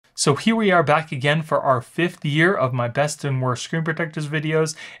So here we are back again for our 5th year of my best and worst screen protectors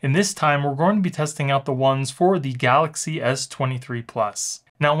videos, and this time we're going to be testing out the ones for the Galaxy S23 Plus.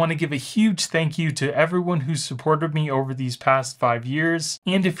 Now I want to give a huge thank you to everyone who supported me over these past 5 years,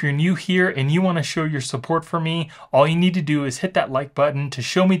 and if you're new here and you want to show your support for me, all you need to do is hit that like button to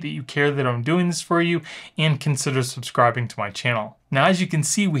show me that you care that I'm doing this for you, and consider subscribing to my channel. Now as you can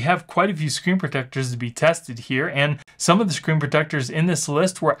see, we have quite a few screen protectors to be tested here, and some of the screen protectors in this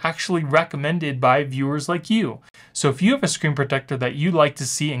list were actually recommended by viewers like you. So if you have a screen protector that you'd like to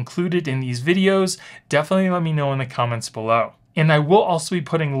see included in these videos, definitely let me know in the comments below. And I will also be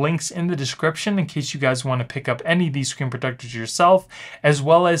putting links in the description in case you guys want to pick up any of these screen protectors yourself, as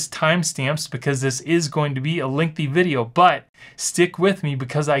well as timestamps, because this is going to be a lengthy video, but stick with me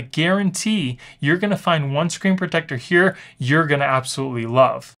because I guarantee you're going to find one screen protector here you're going to absolutely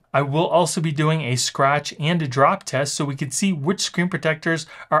love. I will also be doing a scratch and a drop test so we can see which screen protectors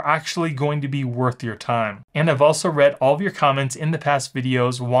are actually going to be worth your time. And I've also read all of your comments in the past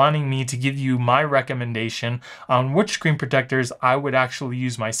videos wanting me to give you my recommendation on which screen protectors I would actually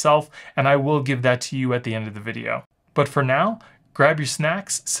use myself, and I will give that to you at the end of the video. But for now, grab your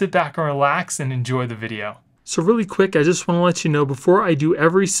snacks, sit back and relax, and enjoy the video. So really quick, I just want to let you know, before I do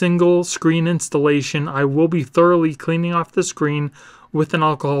every single screen installation, I will be thoroughly cleaning off the screen with an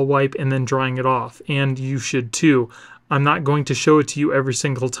alcohol wipe and then drying it off, and you should too. I'm not going to show it to you every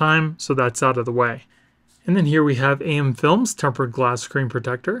single time, so that's out of the way. And then here we have AmFilm's tempered glass screen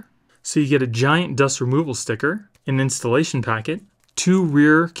protector. So you get a giant dust removal sticker, an installation packet, 2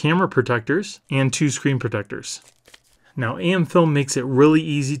 rear camera protectors, and 2 screen protectors. Now AmFilm makes it really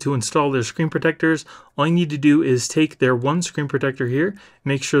easy to install their screen protectors. All you need to do is take their one screen protector here,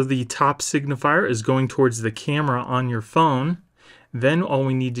 make sure the top signifier is going towards the camera on your phone. Then all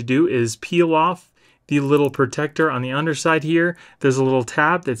we need to do is peel off the little protector on the underside here. There's a little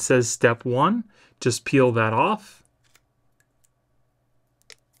tab that says step 1. Just peel that off.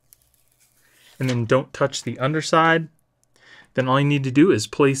 And then don't touch the underside. Then all you need to do is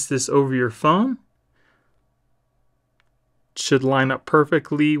place this over your phone. It should line up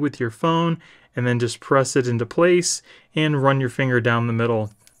perfectly with your phone, and then just press it into place and run your finger down the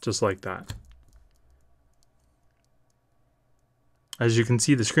middle just like that. As you can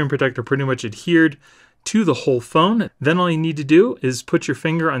see, the screen protector pretty much adhered to the whole phone. Then all you need to do is put your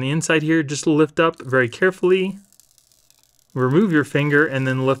finger on the inside here, just lift up very carefully, remove your finger, and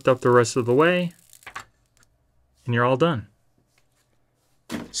then lift up the rest of the way, and you're all done.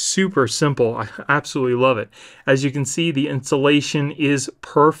 Super simple. I absolutely love it. As you can see, the installation is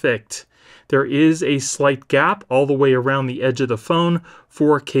perfect. There is a slight gap all the way around the edge of the phone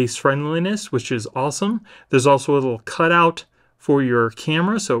for case friendliness, which is awesome. There's also a little cutout for your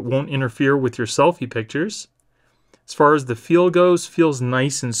camera so it won't interfere with your selfie pictures. As far as the feel goes, feels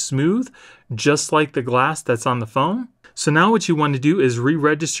nice and smooth, just like the glass that's on the phone. So now what you want to do is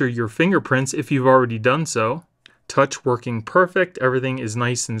re-register your fingerprints if you've already done so. Touch working perfect, everything is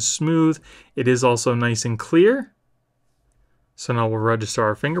nice and smooth. It is also nice and clear. So now we'll register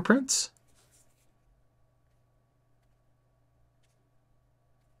our fingerprints.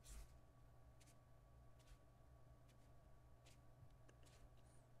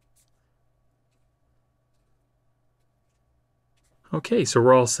 Okay, so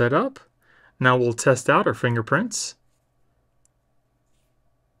we're all set up. Now we'll test out our fingerprints.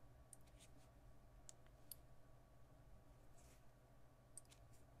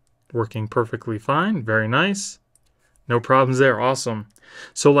 Working perfectly fine, very nice. No problems there, awesome.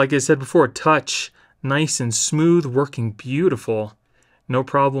 So like I said before, touch, nice and smooth, working beautiful. No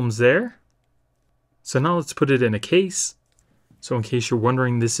problems there. So now let's put it in a case. So in case you're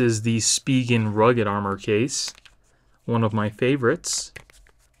wondering, this is the Spigen Rugged Armor case. One of my favorites.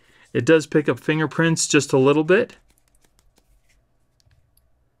 It does pick up fingerprints just a little bit.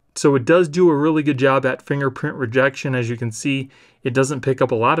 So it does do a really good job at fingerprint rejection. As you can see, it doesn't pick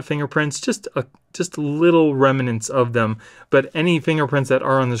up a lot of fingerprints, just little remnants of them. But any fingerprints that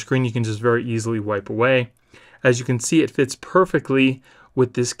are on the screen, you can just very easily wipe away. As you can see, it fits perfectly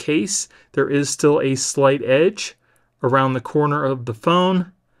with this case. There is still a slight edge around the corner of the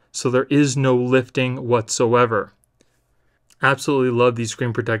phone, so there is no lifting whatsoever. Absolutely love these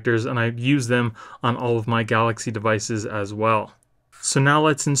screen protectors, and I use them on all of my Galaxy devices as well. So now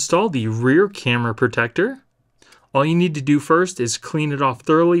let's install the rear camera protector. All you need to do first is clean it off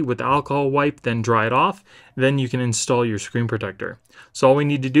thoroughly with alcohol wipe, then dry it off. Then you can install your screen protector. So all we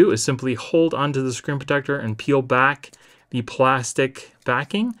need to do is simply hold onto the screen protector and peel back the plastic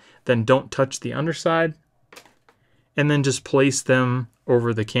backing. Then don't touch the underside. And then just place them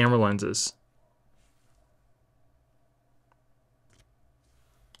over the camera lenses.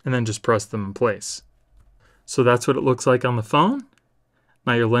 and then just press them in place. So that's what it looks like on the phone.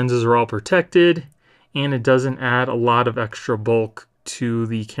 Now your lenses are all protected, and it doesn't add a lot of extra bulk to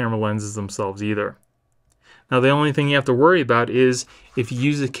the camera lenses themselves either. Now the only thing you have to worry about is if you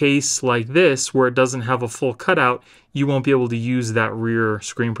use a case like this where it doesn't have a full cutout, you won't be able to use that rear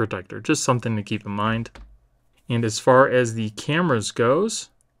screen protector. Just something to keep in mind. And as far as the cameras goes,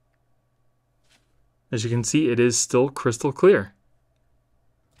 as you can see, it is still crystal clear.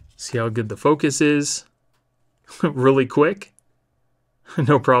 See how good the focus is? Really quick.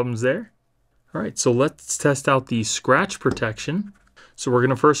 No problems there. All right, so let's test out the scratch protection. So we're going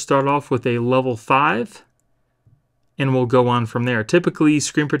to first start off with a level 5. And we'll go on from there. Typically,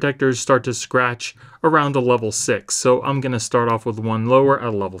 screen protectors start to scratch around a level 6. So I'm going to start off with one lower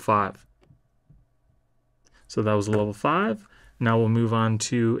at a level 5. So that was a level 5. Now we'll move on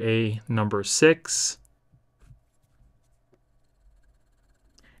to a number 6.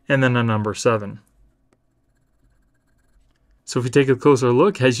 And then a number 7. So if we take a closer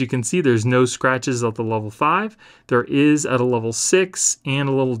look, as you can see, there's no scratches at the level 5. There is at a level 6 and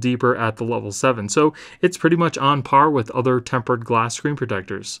a little deeper at the level 7. So it's pretty much on par with other tempered glass screen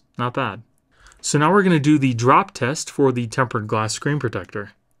protectors. Not bad. So now we're going to do the drop test for the tempered glass screen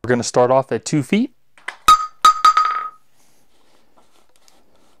protector. We're going to start off at 2 feet.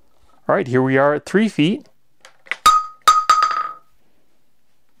 All right, here we are at 3 feet.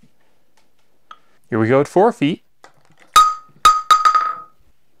 Here we go at 4 feet.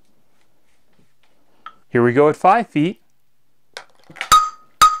 Here we go at 5 feet.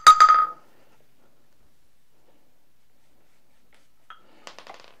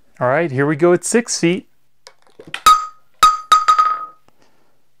 All right, here we go at 6 feet.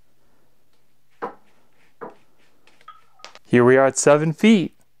 Here we are at 7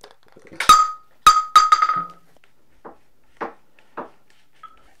 feet.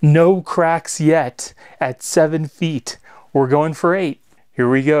 No cracks yet at 7 feet. We're going for 8. Here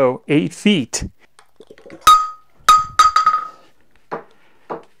we go, 8 feet.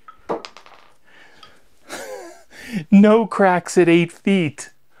 No cracks at 8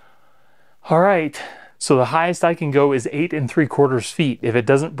 feet. All right, so the highest I can go is 8 3/4 feet. If it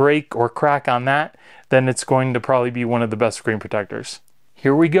doesn't break or crack on that, then it's going to probably be one of the best screen protectors.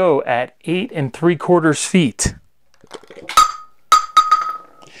 Here we go at 8 3/4 feet.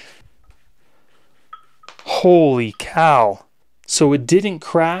 Holy cow. So it didn't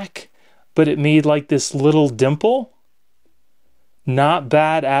crack, but it made like this little dimple. Not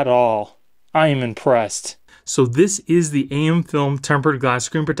bad at all. I am impressed. So this is the AmFilm tempered glass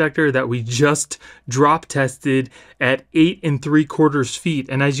screen protector that we just drop tested at 8 3/4 feet.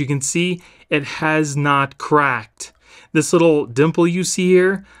 And as you can see, it has not cracked. This little dimple you see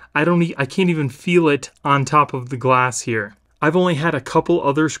here, I can't even feel it on top of the glass here. I've only had a couple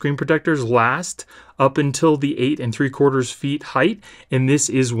other screen protectors last up until the 8 3/4 feet height, and this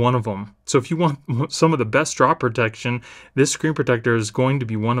is one of them. So if you want some of the best drop protection, this screen protector is going to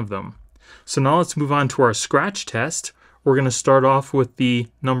be one of them. So now let's move on to our scratch test. We're going to start off with the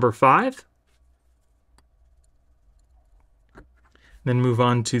number 5. Then move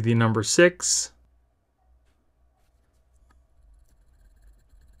on to the number 6.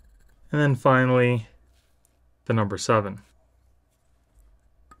 And then finally, the number 7.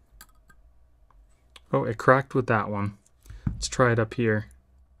 Oh, it cracked with that one. Let's try it up here.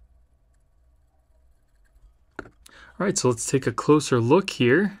 All right, so let's take a closer look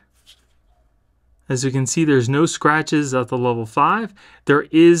here. As you can see, there's no scratches at the level 5. There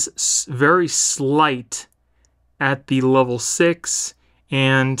is very slight at the level 6,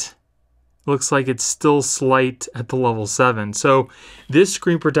 and looks like it's still slight at the level 7. So this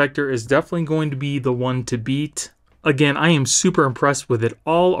screen protector is definitely going to be the one to beat. Again, I am super impressed with it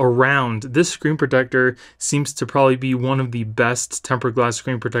all around. This screen protector seems to probably be one of the best tempered glass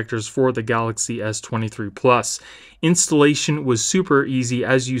screen protectors for the Galaxy S23 Plus. Installation was super easy.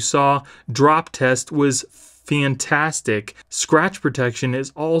 As you saw, drop test was fantastic. Scratch protection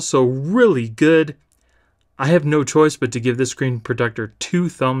is also really good. I have no choice but to give this screen protector 2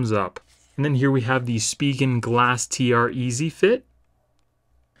 thumbs up. And then here we have the Spigen Glastr Easy Fit.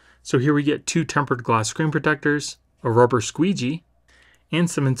 So here we get 2 tempered glass screen protectors, a rubber squeegee, and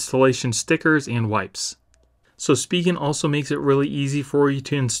some installation stickers and wipes. So Spigen also makes it really easy for you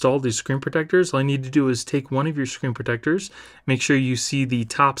to install these screen protectors. All you need to do is take one of your screen protectors, make sure you see the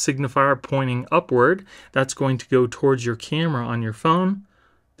top signifier pointing upward. That's going to go towards your camera on your phone.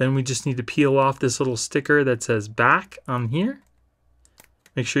 Then we just need to peel off this little sticker that says back on here.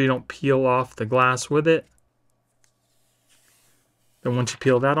 Make sure you don't peel off the glass with it. Then once you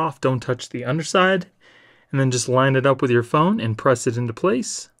peel that off, don't touch the underside. And then just line it up with your phone and press it into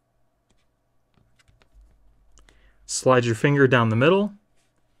place. Slide your finger down the middle.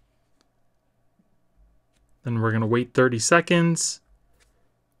 Then we're going to wait 30 seconds.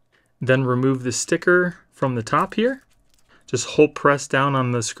 Then remove the sticker from the top here. Just hold press down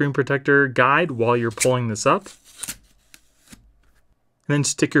on the screen protector guide while you're pulling this up. And then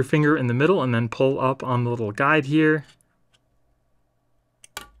stick your finger in the middle and then pull up on the little guide here.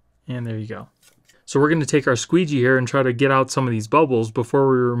 And there you go. So we're going to take our squeegee here and try to get out some of these bubbles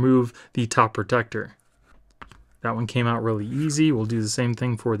before we remove the top protector. That one came out really easy. We'll do the same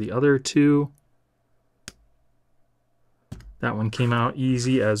thing for the other two. That one came out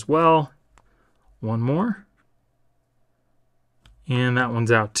easy as well. One more. And that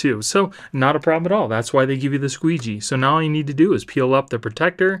one's out too. So not a problem at all. That's why they give you the squeegee. So now all you need to do is peel up the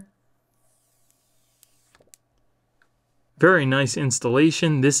protector. Very nice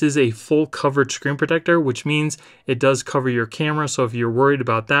installation. This is a full covered screen protector, which means it does cover your camera. So if you're worried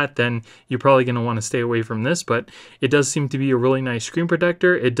about that, then you're probably going to want to stay away from this, but it does seem to be a really nice screen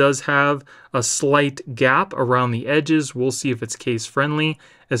protector. It does have a slight gap around the edges. We'll see if it's case friendly.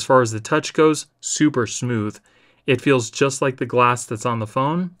 As far as the touch goes, super smooth. It feels just like the glass that's on the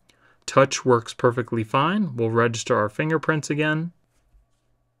phone. Touch works perfectly fine. We'll register our fingerprints again.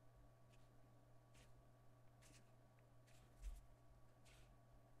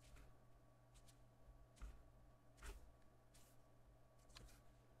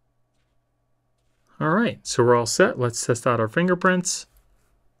 All right, so we're all set. Let's test out our fingerprints.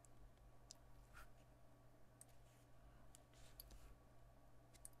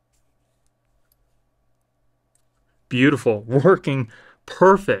 Beautiful, working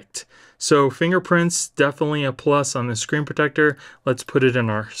perfect. So fingerprints, definitely a plus on the screen protector. Let's put it in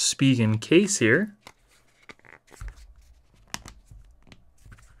our Spigen case here.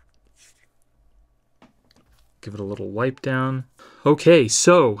 Give it a little wipe down. Okay,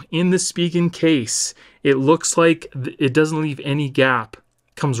 so in the Spigen case, it looks like it doesn't leave any gap.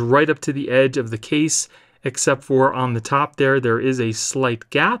 Comes right up to the edge of the case, except for on the top there is a slight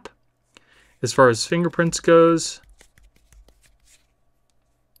gap. As far as fingerprints goes,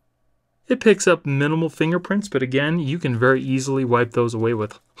 it picks up minimal fingerprints, but again, you can very easily wipe those away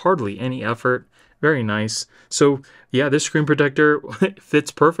with hardly any effort. Very nice. So yeah, this screen protector fits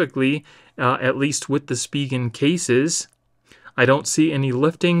perfectly, at least with the Spigen cases. I don't see any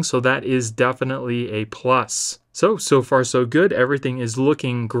lifting, so that is definitely a plus. So far so good. Everything is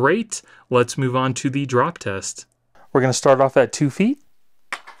looking great. Let's move on to the drop test. We're going to start off at 2 feet.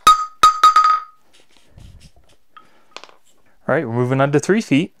 All right, we're moving on to 3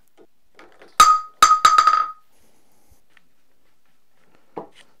 feet.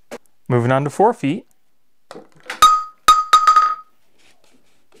 Moving on to 4 feet.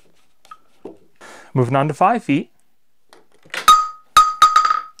 Moving on to 5 feet.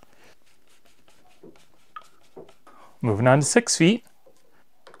 Moving on to 6 feet.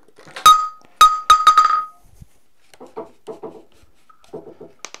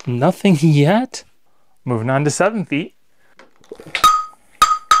 Nothing yet. Moving on to 7 feet.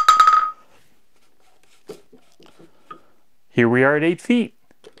 Here we are at 8 feet.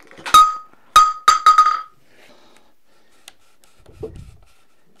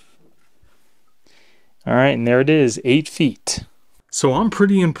 All right, and there it is, 8 feet. So I'm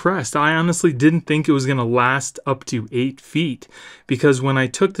pretty impressed. I honestly didn't think it was going to last up to 8 feet because when I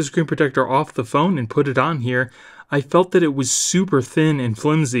took the screen protector off the phone and put it on here, I felt that it was super thin and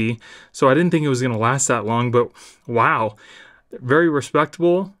flimsy. So I didn't think it was going to last that long, but wow, very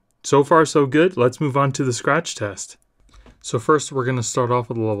respectable. So far, so good. Let's move on to the scratch test. So first we're going to start off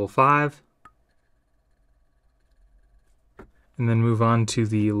with a level 5 and then move on to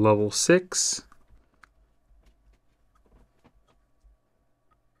the level 6.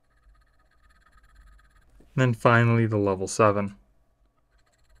 And then finally the level 7.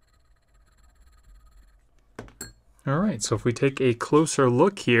 All right, so if we take a closer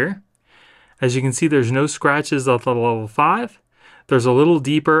look here, as you can see, there's no scratches at the level 5. There's a little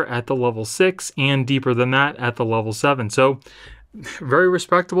deeper at the level 6 and deeper than that at the level 7. So very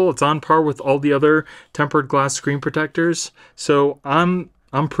respectable. It's on par with all the other tempered glass screen protectors. So I'm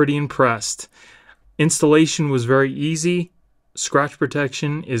pretty impressed. Installation was very easy. Scratch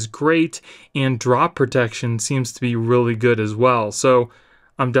protection is great, and drop protection seems to be really good as well. So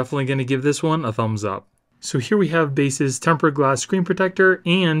I'm definitely going to give this one a thumbs up. So here we have Base's tempered glass screen protector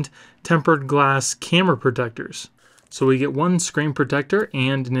and tempered glass camera protectors. So we get one screen protector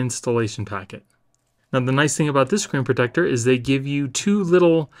and an installation packet. Now the nice thing about this screen protector is they give you 2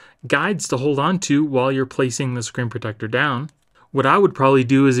 little guides to hold on to while you're placing the screen protector down. What I would probably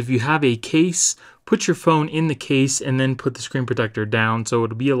do is if you have a case, put your phone in the case and then put the screen protector down so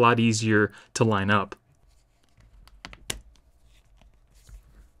it'll be a lot easier to line up.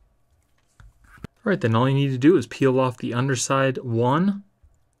 All right, then all you need to do is peel off the underside one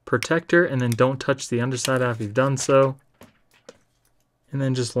protector, and then don't touch the underside after you've done so. And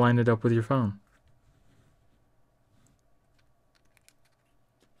then just line it up with your phone.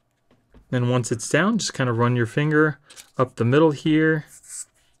 Then once it's down, just kind of run your finger up the middle here.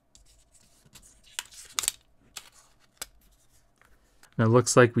 Now it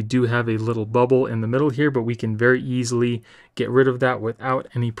looks like we do have a little bubble in the middle here, but we can very easily get rid of that without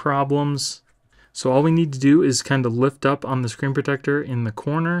any problems. So all we need to do is kind of lift up on the screen protector in the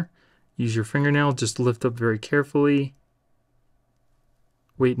corner. Use your fingernail, just lift up very carefully.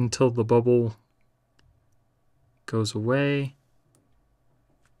 Wait until the bubble goes away.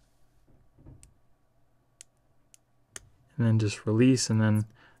 And then just release, and then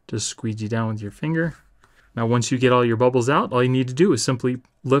just squeegee down with your finger. Now once you get all your bubbles out, all you need to do is simply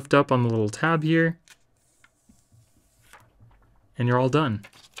lift up on the little tab here, and you're all done.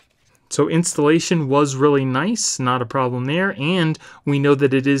 So installation was really nice, not a problem there, and we know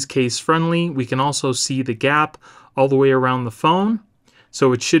that it is case friendly. We can also see the gap all the way around the phone,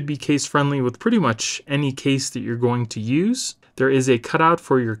 so it should be case friendly with pretty much any case that you're going to use. There is a cutout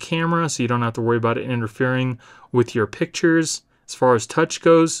for your camera, so you don't have to worry about it interfering with your pictures. As far as touch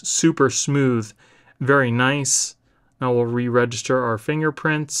goes, super smooth, very nice. Now we'll re-register our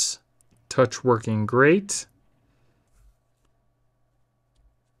fingerprints. Touch working great.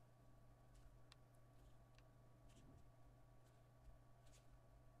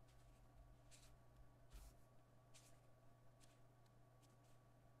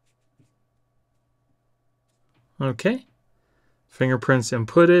 Okay, fingerprints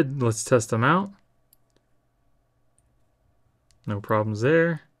inputted. Let's test them out. No problems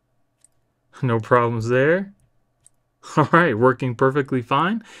there. No problems there. All right, working perfectly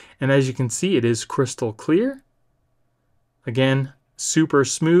fine. And as you can see, it is crystal clear. Again, super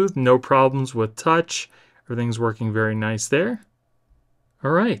smooth, no problems with touch. Everything's working very nice there.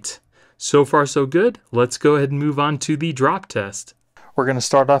 All right, so far so good. Let's go ahead and move on to the drop test. We're going to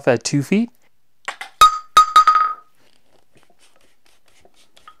start off at 2 feet.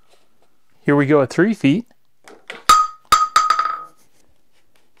 Here we go at 3 feet.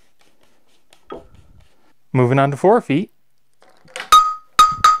 Moving on to 4 feet.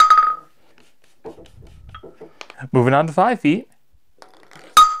 Moving on to 5 feet.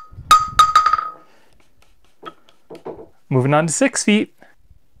 Moving on to 6 feet.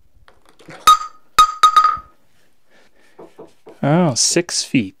 Oh, 6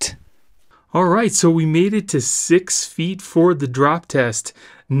 feet. All right, so we made it to 6 feet for the drop test.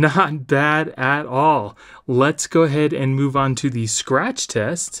 Not bad at all. Let's go ahead and move on to the scratch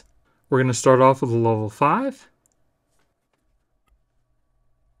test. We're going to start off with a level 5.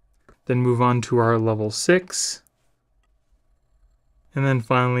 Then move on to our level 6. And then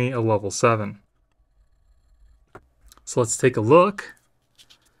finally a level 7. So let's take a look.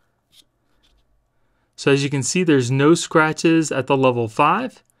 So as you can see, there's no scratches at the level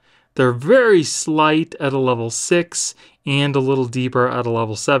 5. They're very slight at a level 6 and a little deeper at a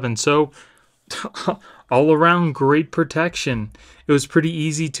level 7. So all around great protection. It was pretty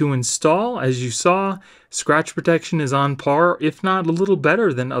easy to install. As you saw, scratch protection is on par, if not a little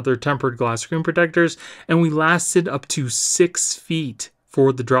better than other tempered glass screen protectors. And we lasted up to 6 feet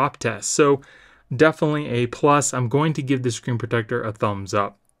for the drop test. So definitely a plus. I'm going to give this screen protector a thumbs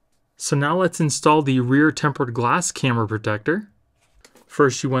up. So now let's install the rear tempered glass camera protector.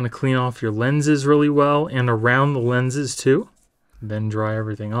 First, you want to clean off your lenses really well and around the lenses too. Then dry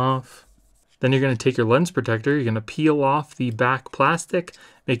everything off. Then you're going to take your lens protector. You're going to peel off the back plastic,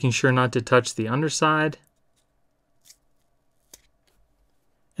 making sure not to touch the underside.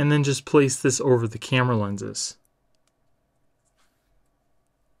 And then just place this over the camera lenses.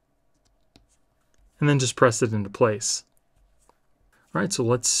 And then just press it into place. All right, so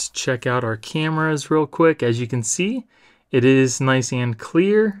let's check out our cameras real quick. As you can see, it is nice and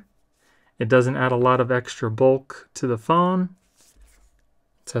clear. It doesn't add a lot of extra bulk to the phone.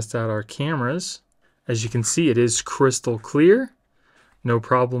 Test out our cameras. As you can see, it is crystal clear. No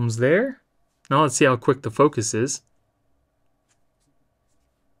problems there. Now let's see how quick the focus is.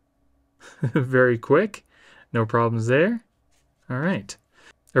 Very quick. No problems there. All right.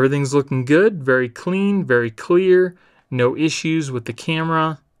 Everything's looking good. Very clean, very clear. No issues with the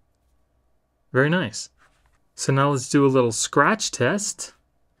camera. Very nice. So now let's do a little scratch test.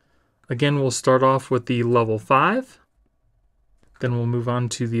 Again, we'll start off with the level 5. Then we'll move on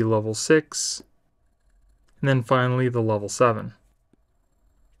to the level 6. And then finally the level 7.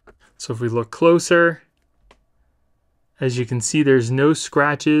 So if we look closer, as you can see, there's no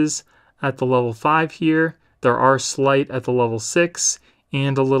scratches at the level 5 here. There are slight at the level 6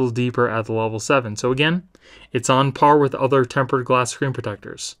 and a little deeper at the level 7. So again, it's on par with other tempered glass screen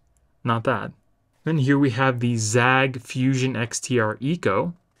protectors. Not bad. Then here we have the Zagg Fusion XTR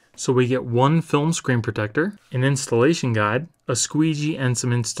Eco. So we get one film screen protector, an installation guide, a squeegee, and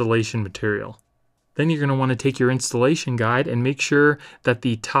some installation material. Then you're going to want to take your installation guide and make sure that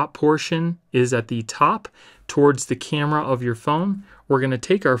the top portion is at the top towards the camera of your phone. We're going to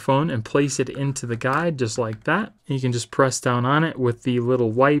take our phone and place it into the guide just like that. And you can just press down on it with the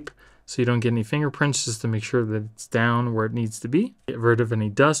little wipe so you don't get any fingerprints, just to make sure that it's down where it needs to be. Get rid of any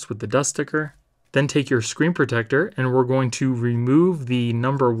dust with the dust sticker. Then take your screen protector and we're going to remove the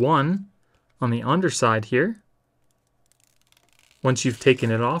number 1 on the underside here. Once you've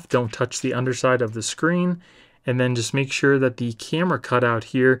taken it off, don't touch the underside of the screen, and then just make sure that the camera cutout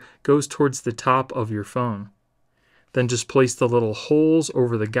here goes towards the top of your phone. Then just place the little holes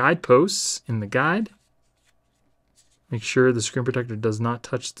over the guideposts in the guide. Make sure the screen protector does not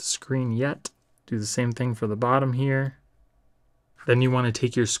touch the screen yet. Do the same thing for the bottom here. Then you want to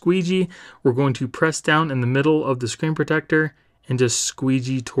take your squeegee. We're going to press down in the middle of the screen protector and just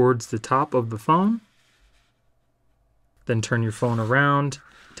squeegee towards the top of the phone. Then turn your phone around,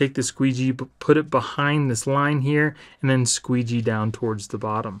 take the squeegee, put it behind this line here, and then squeegee down towards the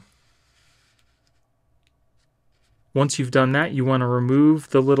bottom. Once you've done that, you want to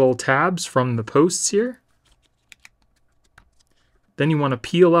remove the little tabs from the posts here. Then you want to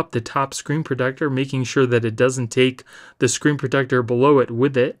peel up the top screen protector, making sure that it doesn't take the screen protector below it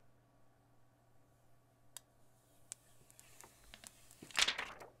with it.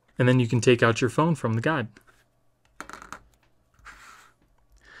 And then you can take out your phone from the guide.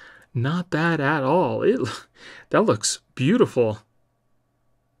 Not bad at all. That looks beautiful.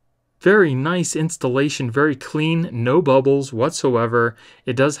 Very nice installation, very clean, no bubbles whatsoever.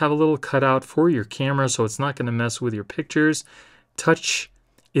 It does have a little cutout for your camera, so it's not going to mess with your pictures. Touch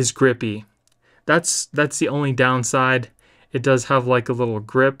is grippy. That's the only downside. It does have like a little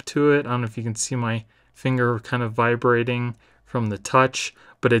grip to it. I don't know if you can see my finger kind of vibrating from the touch,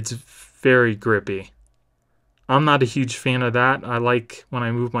 but it's very grippy. I'm not a huge fan of that. I like when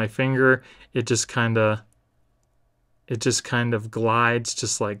I move my finger, it just kind of glides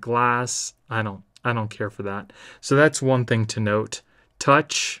just like glass. I don't care for that. So that's one thing to note.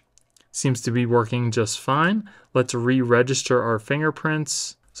 Touch seems to be working just fine. Let's re-register our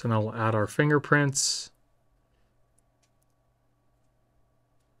fingerprints. So now we'll add our fingerprints.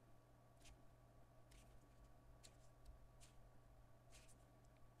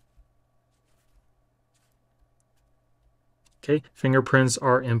 Okay, fingerprints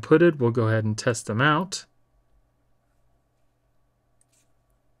are inputted. We'll go ahead and test them out.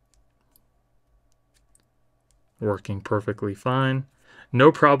 Working perfectly fine.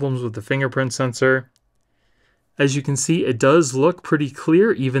 No problems with the fingerprint sensor. As you can see, it does look pretty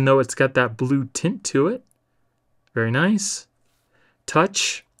clear, even though it's got that blue tint to it. Very nice.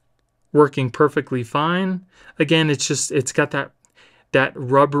 Touch, working perfectly fine. Again, it's got that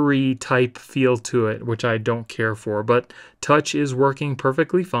rubbery type feel to it, which I don't care for, but touch is working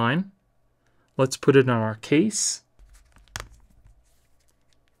perfectly fine. Let's put it on our case.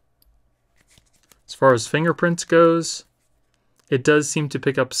 As far as fingerprints goes, it does seem to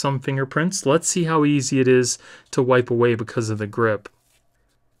pick up some fingerprints. Let's see how easy it is to wipe away because of the grip.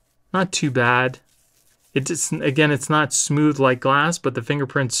 Not too bad. Again, it's not smooth like glass, but the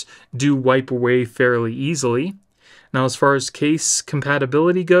fingerprints do wipe away fairly easily. Now, as far as case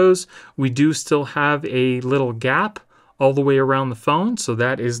compatibility goes, we do still have a little gap all the way around the phone, so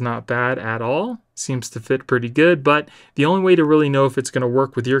that is not bad at all. Seems to fit pretty good, but the only way to really know if it's going to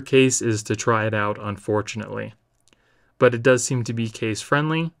work with your case is to try it out, unfortunately. But it does seem to be case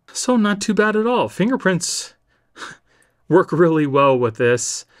friendly, so not too bad at all. Fingerprints work really well with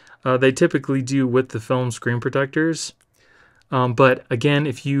this. They typically do with the film screen protectors. But again,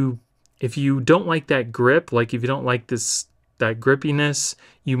 if you don't like that grip, like if you don't like that grippiness,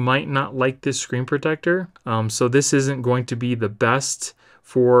 you might not like this screen protector. So this isn't going to be the best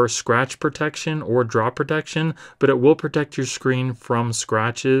for scratch protection or drop protection, but it will protect your screen from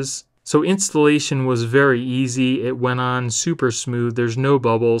scratches. So installation was very easy. It went on super smooth. There's no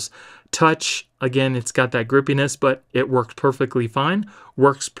bubbles. Touch, again, it's got that grippiness, but it worked perfectly fine.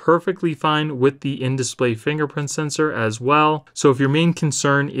 Works perfectly fine with the in-display fingerprint sensor as well. So if your main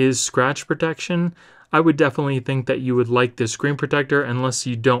concern is scratch protection, I would definitely think that you would like this screen protector unless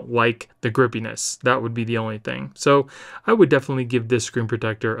you don't like the grippiness. That would be the only thing. So I would definitely give this screen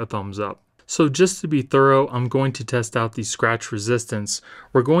protector a thumbs up. So just to be thorough, I'm going to test out the scratch resistance.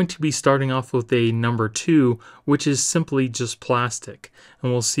 We're going to be starting off with a number 2, which is simply just plastic,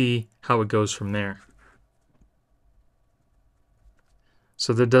 and we'll see how it goes from there.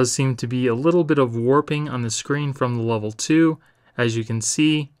 So there does seem to be a little bit of warping on the screen from the level 2, as you can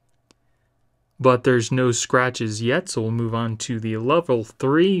see, but there's no scratches yet. So we'll move on to the level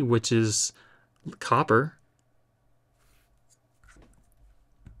 3, which is copper.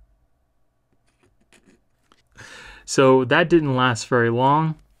 So that didn't last very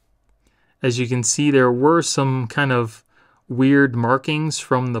long. As you can see, there were some kind of weird markings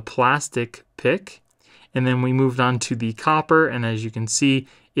from the plastic pick. And then we moved on to the copper, and as you can see,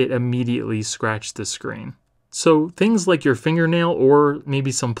 it immediately scratched the screen. So things like your fingernail or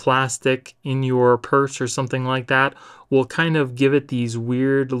maybe some plastic in your purse or something like that will kind of give it these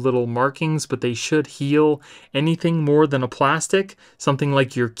weird little markings, but they should heal. Anything more than a plastic, something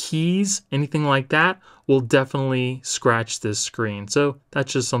like your keys, anything like that, will definitely scratch this screen. So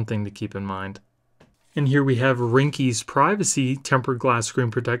that's just something to keep in mind. And here we have Ringke's Privacy Tempered Glass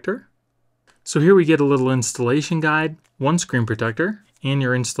Screen Protector. So here we get a little installation guide, one screen protector, and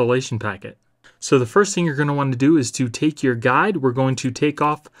your installation packet. So the first thing you're going to want to do is to take your guide. We're going to take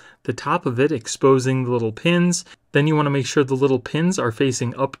off the top of it, exposing the little pins. Then you want to make sure the little pins are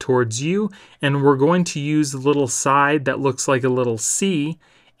facing up towards you. And we're going to use the little side that looks like a little C,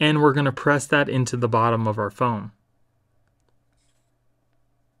 and we're going to press that into the bottom of our phone.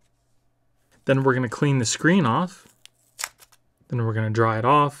 Then we're going to clean the screen off. Then we're going to dry it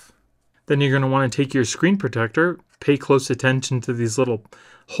off. Then you're going to want to take your screen protector, pay close attention to these little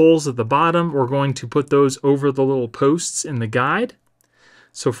holes at the bottom. We're going to put those over the little posts in the guide.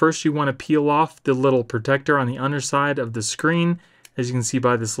 So first you want to peel off the little protector on the underside of the screen. As you can see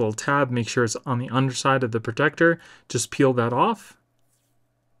by this little tab, make sure it's on the underside of the protector. Just peel that off.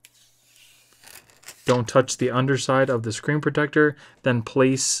 Don't touch the underside of the screen protector. Then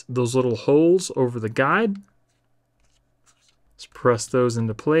place those little holes over the guide. Just press those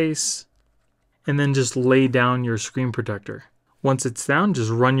into place. And then just lay down your screen protector. Once it's down,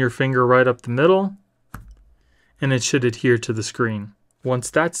 just run your finger right up the middle, and it should adhere to the screen. Once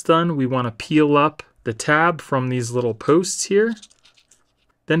that's done, we want to peel up the tab from these little posts here.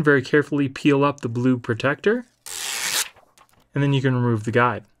 Then very carefully peel up the blue protector, and then you can remove the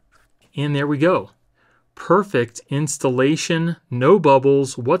guide. And there we go. Perfect installation, no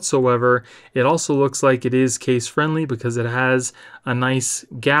bubbles whatsoever. It also looks like it is case friendly because it has a nice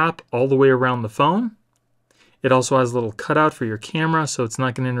gap all the way around the phone. It also has a little cutout for your camera, so it's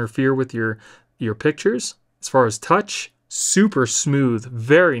not going to interfere with your pictures. As far as touch, super smooth,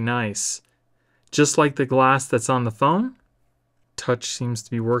 very nice. Just like the glass that's on the phone. Touch seems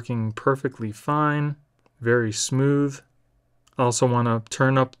to be working perfectly fine, very smooth. I also want to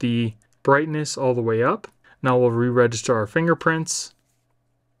turn up the brightness all the way up. Now we'll re-register our fingerprints.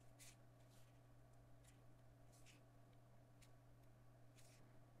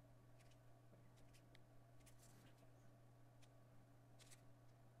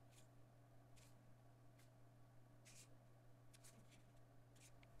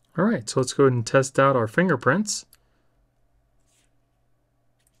 All right, so let's go ahead and test out our fingerprints.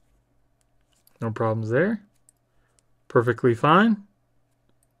 No problems there. Perfectly fine.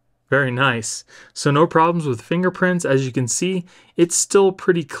 Very nice. So no problems with fingerprints. As you can see, it's still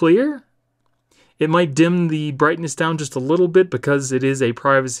pretty clear. It might dim the brightness down just a little bit because it is a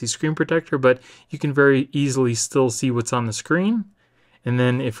privacy screen protector, but you can very easily still see what's on the screen. And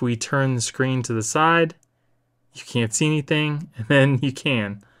then if we turn the screen to the side, you can't see anything, and then you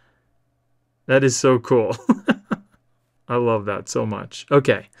can. That is so cool. I love that so much.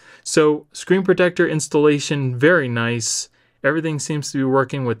 Okay, so screen protector installation, very nice. Everything seems to be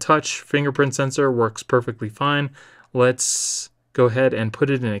working with touch. Fingerprint sensor works perfectly fine. Let's go ahead and put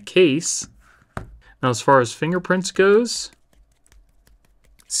it in a case. Now, as far as fingerprints goes,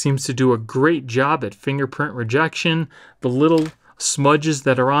 it seems to do a great job at fingerprint rejection. The little smudges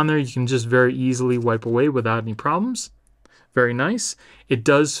that are on there, you can just very easily wipe away without any problems. Very nice. It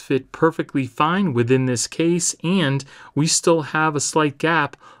does fit perfectly fine within this case, and we still have a slight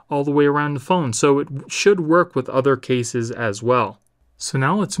gap all the way around the phone, so it should work with other cases as well. So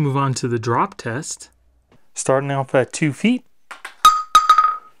now let's move on to the drop test. Starting off at 2 feet.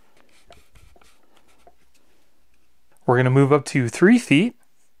 We're going to move up to 3 feet.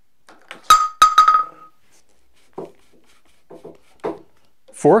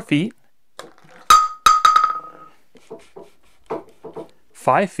 4 feet.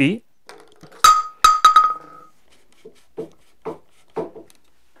 5 feet.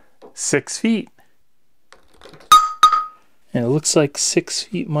 6 feet. And it looks like 6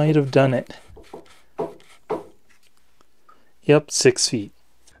 feet might have done it. Yep, 6 feet.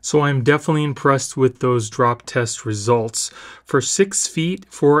 So I'm definitely impressed with those drop test results. For 6 feet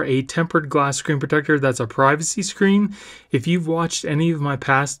for a tempered glass screen protector that's a privacy screen, if you've watched any of my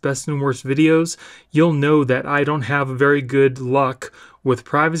past best and worst videos, you'll know that I don't have very good luck with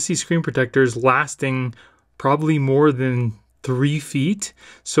privacy screen protectors lasting probably more than 3 feet.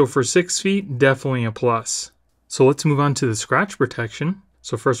 So for 6 feet, definitely a plus. So let's move on to the scratch protection.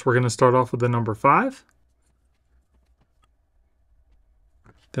 So first we're going to start off with the number 5.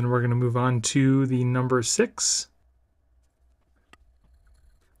 Then we're going to move on to the number 6.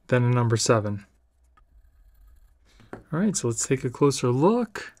 Then a number 7. All right, so let's take a closer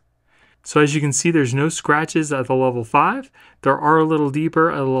look. So as you can see, there's no scratches at the level 5. There are a little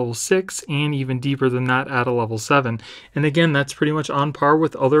deeper at a level 6 and even deeper than that at a level 7. And again, that's pretty much on par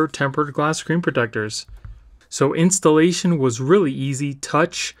with other tempered glass screen protectors. So installation was really easy.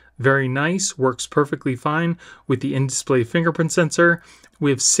 Touch, very nice, works perfectly fine with the in-display fingerprint sensor. We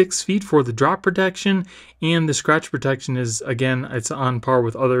have 6 feet for the drop protection, and the scratch protection is, again, it's on par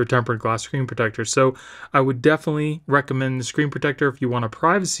with other tempered glass screen protectors. So I would definitely recommend the screen protector if you want a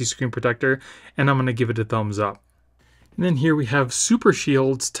privacy screen protector, and I'm going to give it a thumbs up. And then here we have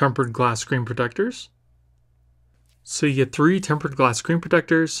Supershieldz tempered glass screen protectors. So you get 3 tempered glass screen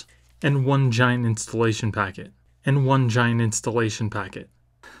protectors and 1 giant installation packet.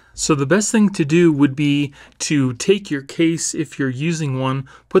 So the best thing to do would be to take your case, if you're using one,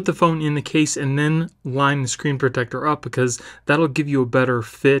 put the phone in the case and then line the screen protector up, because that'll give you a better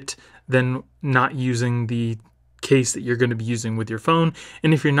fit than not using the case that you're going to be using with your phone.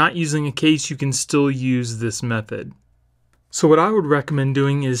 And if you're not using a case, you can still use this method. So what I would recommend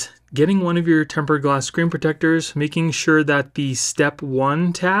doing is getting one of your tempered glass screen protectors, making sure that the step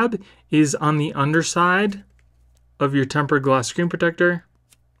 1 tab is on the underside of your tempered glass screen protector,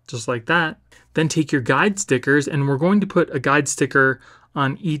 just like that. Then take your guide stickers, and we're going to put a guide sticker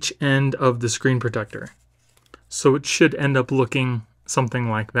on each end of the screen protector. So it should end up looking something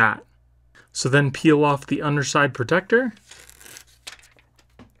like that. So then peel off the underside protector.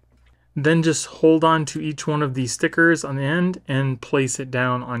 Then just hold on to each one of these stickers on the end and place it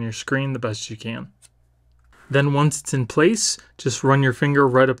down on your screen the best you can. Then once it's in place, just run your finger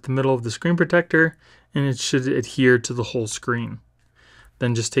right up the middle of the screen protector and it should adhere to the whole screen.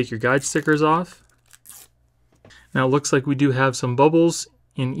 Then just take your guide stickers off. Now it looks like we do have some bubbles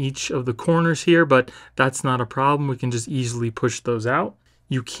in each of the corners here, but that's not a problem. We can just easily push those out.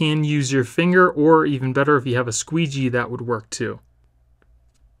 You can use your finger, or even better, if you have a squeegee, that would work too.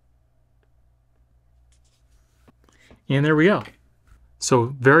 And there we go.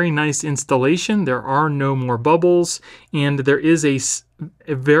 So very nice installation. There are no more bubbles, and there is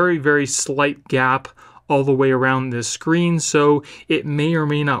a very, very slight gap all the way around this screen, so it may or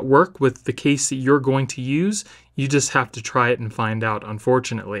may not work with the case that you're going to use. You just have to try it and find out,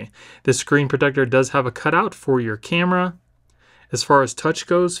 unfortunately. The screen protector does have a cutout for your camera. As far as touch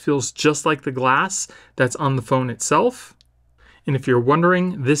goes, feels just like the glass that's on the phone itself. And if you're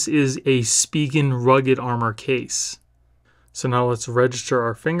wondering, this is a Spigen rugged armor case. So now let's register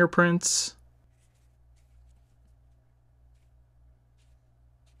our fingerprints.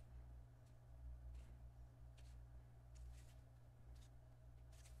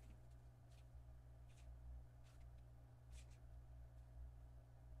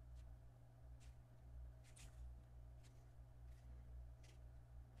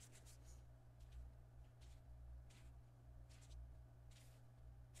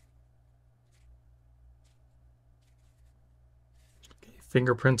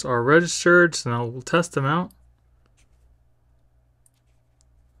 Fingerprints are registered, so now we'll test them out.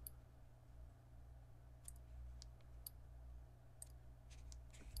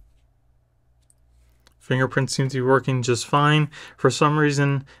 Fingerprints seem to be working just fine. For some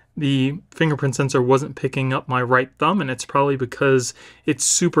reason, the fingerprint sensor wasn't picking up my right thumb, and it's probably because it's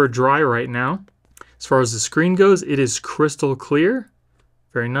super dry right now. As far as the screen goes, it is crystal clear.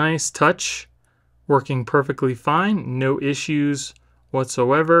 Very nice. Touch working perfectly fine. No issues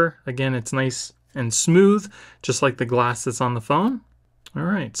whatsoever. Again, it's nice and smooth, just like the glass that's on the phone. All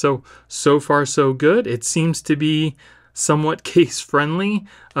right, so far so good. It seems to be somewhat case friendly.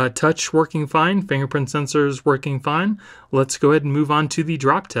 Touch working fine, fingerprint sensors working fine. Let's go ahead and move on to the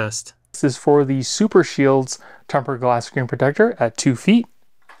drop test. This is for the Supershieldz tempered glass screen protector at 2 feet.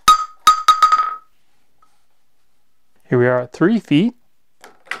 Here we are at 3 feet,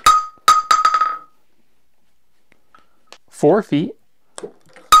 4 feet,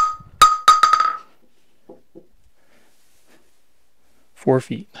 4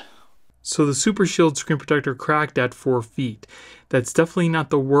 feet. So the Supershieldz screen protector cracked at 4 feet. That's definitely not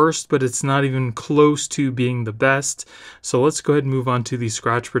the worst, but it's not even close to being the best. So let's go ahead and move on to the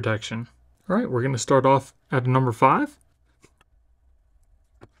scratch protection. All right, we're going to start off at a number 5.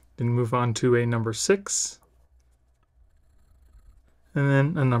 Then move on to a number 6. And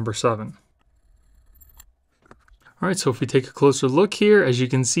then a number 7. All right, so if we take a closer look here, as you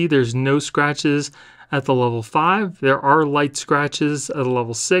can see, there's no scratches at the level 5. There are light scratches at a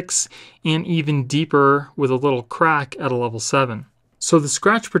level 6, and even deeper with a little crack at a level 7. So the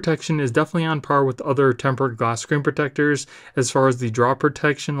scratch protection is definitely on par with other tempered glass screen protectors. As far as the drop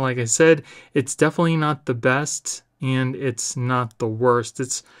protection, like I said, it's definitely not the best, and it's not the worst.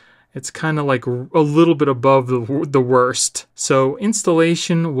 It's kind of like a little bit above the worst. So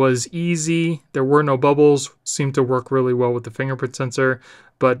installation was easy. There were no bubbles. Seemed to work really well with the fingerprint sensor.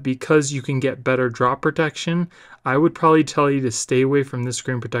 But because you can get better drop protection, I would probably tell you to stay away from this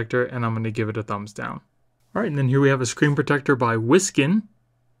screen protector, and I'm going to give it a thumbs down. All right, and then here we have a screen protector by Wisken.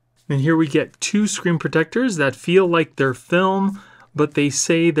 And here we get 2 screen protectors that feel like they're film, but they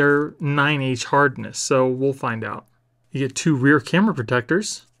say they're 9H hardness. So we'll find out. You get 2 rear camera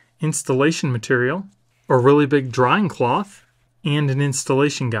protectors, installation material, a really big drying cloth, and an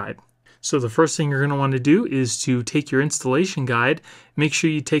installation guide. So the first thing you're going to want to do is to take your installation guide, make sure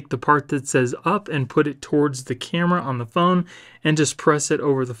you take the part that says up and put it towards the camera on the phone, and just press it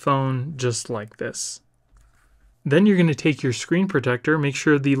over the phone just like this. Then you're going to take your screen protector, make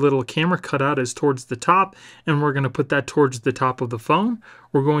sure the little camera cutout is towards the top, and we're going to put that towards the top of the phone.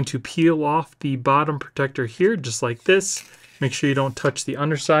 We're going to peel off the bottom protector here just like this. Make sure you don't touch the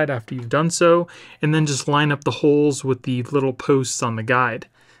underside after you've done so, and then just line up the holes with the little posts on the guide,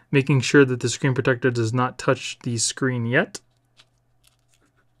 making sure that the screen protector does not touch the screen yet.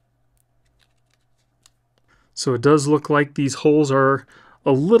 So it does look like these holes are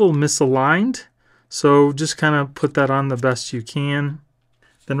a little misaligned, so just kind of put that on the best you can.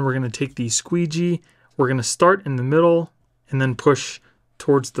 Then we're going to take the squeegee, we're going to start in the middle and then push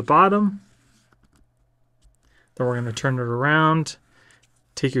towards the bottom. Then we're going to turn it around,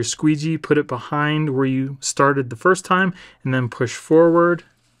 take your squeegee, put it behind where you started the first time, and then push forward.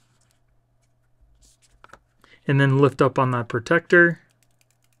 And then lift up on that protector.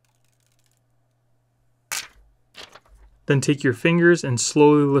 Then take your fingers and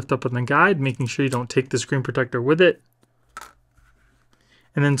slowly lift up on the guide, making sure you don't take the screen protector with it.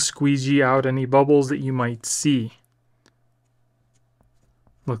 And then squeegee out any bubbles that you might see.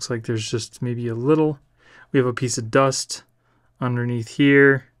 Looks like there's just maybe a little. We have a piece of dust underneath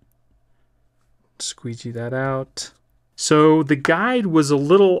here. Squeegee that out. So the guide was a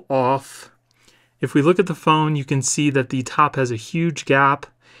little off. If we look at the phone, you can see that the top has a huge gap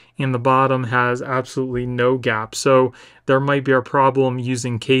and the bottom has absolutely no gap. So there might be a problem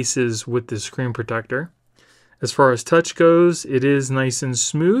using cases with the screen protector. As far as touch goes, it is nice and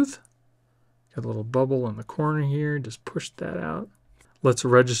smooth. Got a little bubble in the corner here, just push that out. Let's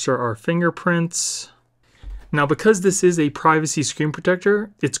register our fingerprints. Now, because this is a privacy screen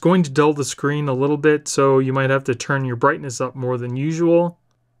protector, it's going to dull the screen a little bit, so you might have to turn your brightness up more than usual.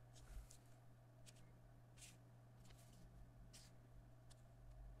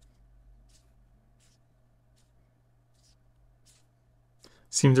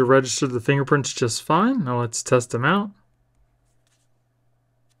 Seem to register the fingerprints just fine. Now let's test them out.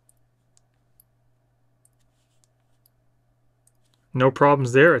 No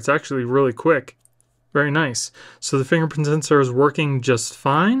problems there. It's actually really quick. Very nice. So the fingerprint sensor is working just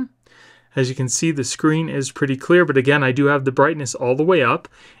fine. As you can see, the screen is pretty clear, but again, I do have the brightness all the way up.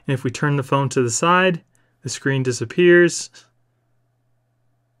 And if we turn the phone to the side, the screen disappears.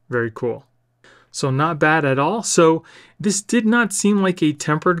 Very cool. So not bad at all. So this did not seem like a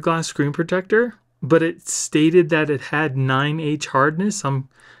tempered glass screen protector, but it stated that it had 9H hardness. I'm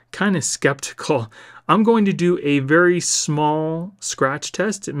kind of skeptical. I'm going to do a very small scratch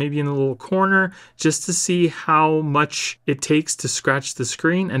test, maybe in a little corner, just to see how much it takes to scratch the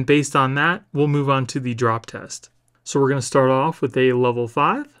screen. And based on that, we'll move on to the drop test. So we're going to start off with a level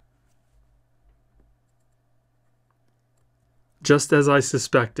 5. Just as I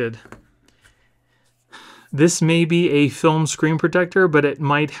suspected. This may be a film screen protector, but it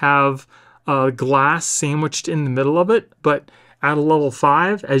might have glass sandwiched in the middle of it. But at a level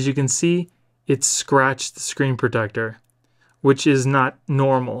 5, as you can see, it scratched the screen protector, which is not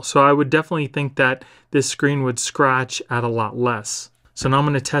normal. So I would definitely think that this screen would scratch at a lot less. So now I'm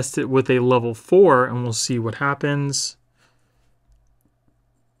going to test it with a level 4 and we'll see what happens.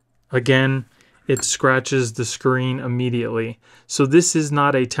 Again, it scratches the screen immediately. So this is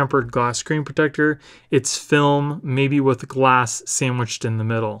not a tempered glass screen protector. It's film, maybe with glass sandwiched in the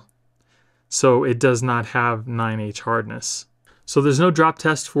middle. so it does not have 9H hardness. So there's no drop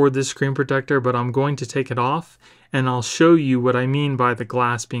test for this screen protector, but I'm going to take it off and I'll show you what I mean by the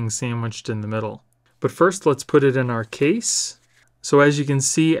glass being sandwiched in the middle. But first, let's put it in our case. So as you can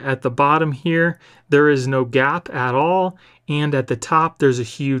see at the bottom here, there is no gap at all, and at the top there's a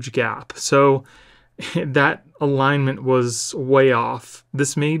huge gap. So that alignment was way off.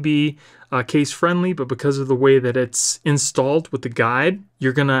 This may be case friendly, but because of the way that it's installed with the guide,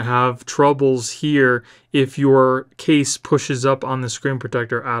 you're gonna have troubles here if your case pushes up on the screen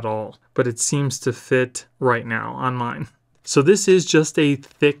protector at all. But it seems to fit right now on mine. So this is just a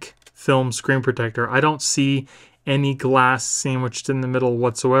thick film screen protector. I don't see any glass sandwiched in the middle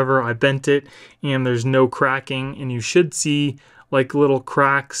whatsoever. I bent it and there's no cracking, and you should see like little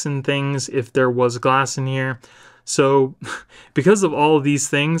cracks and things if there was glass in here. So because of all of these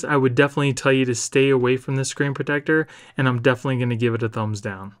things, I would definitely tell you to stay away from this screen protector, and I'm definitely going to give it a thumbs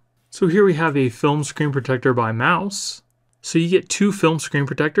down. So here we have a film screen protector by MOUS. So you get 2 film screen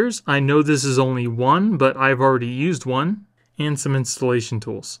protectors. I know this is only one, but I've already used one, and some installation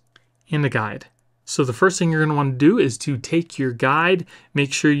tools and a guide. So the first thing you're going to want to do is to take your guide,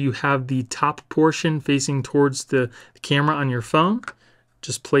 make sure you have the top portion facing towards the camera on your phone.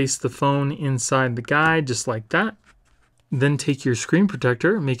 Just place the phone inside the guide just like that. Then take your screen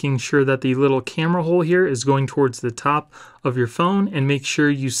protector, making sure that the little camera hole here is going towards the top of your phone, and make sure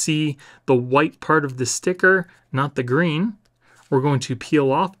you see the white part of the sticker, not the green. We're going to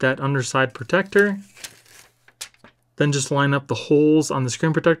peel off that underside protector. Then just line up the holes on the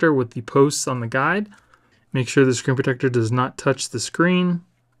screen protector with the posts on the guide. Make sure the screen protector does not touch the screen.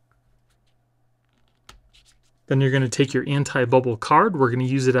 Then you're going to take your anti-bubble card. We're going to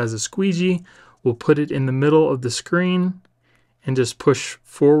use it as a squeegee. We'll put it in the middle of the screen and just push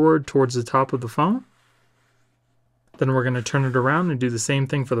forward towards the top of the phone. Then we're going to turn it around and do the same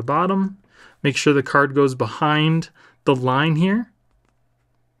thing for the bottom. Make sure the card goes behind the line here.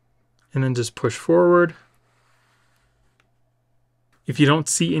 And then just push forward. If you don't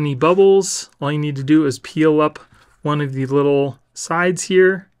see any bubbles, all you need to do is peel up one of the little sides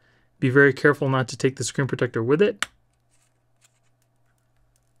here. Be very careful not to take the screen protector with it.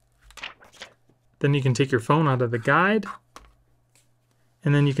 Then you can take your phone out of the guide,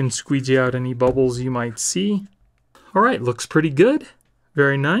 and then you can squeegee out any bubbles you might see. All right, looks pretty good.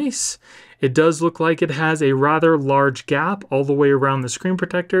 Very nice. It does look like it has a rather large gap all the way around the screen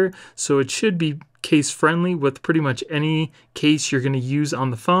protector, so it should be case friendly with pretty much any case you're going to use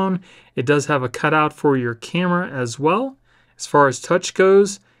on the phone. It does have a cutout for your camera as well. As far as touch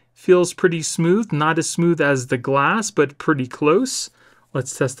goes, feels pretty smooth. Not as smooth as the glass, but pretty close.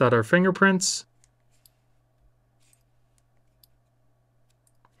 Let's test out our fingerprints.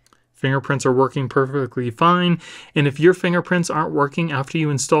 Fingerprints are working perfectly fine, and if your fingerprints aren't working after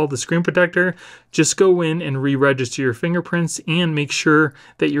you install the screen protector, just go in and re-register your fingerprints and make sure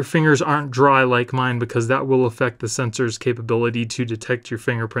that your fingers aren't dry like mine, because that will affect the sensor's capability to detect your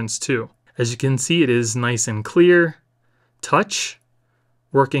fingerprints too. As you can see, it is nice and clear. Touch,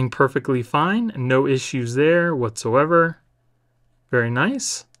 working perfectly fine, no issues there whatsoever. Very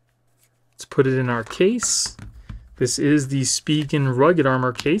nice. Let's put it in our case. This is the Spigen Rugged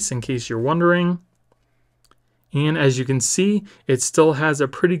Armor case, in case you're wondering. And as you can see, it still has a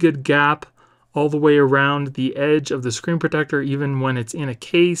pretty good gap all the way around the edge of the screen protector, even when it's in a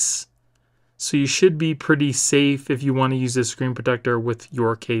case. So you should be pretty safe if you want to use this screen protector with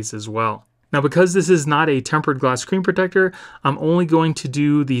your case as well. Now, because this is not a tempered glass screen protector, I'm only going to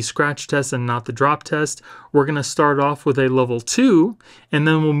do the scratch test and not the drop test. We're going to start off with a level 2, and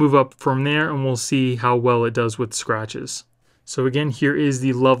then we'll move up from there and we'll see how well it does with scratches. So again, here is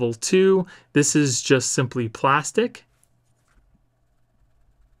the level 2. This is just simply plastic.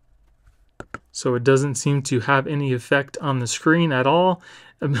 So it doesn't seem to have any effect on the screen at all.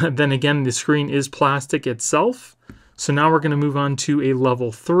 Then again, the screen is plastic itself. So now we're going to move on to a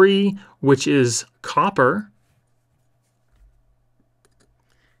level 3, which is copper.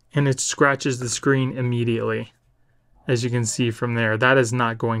 And it scratches the screen immediately. As you can see from there, that is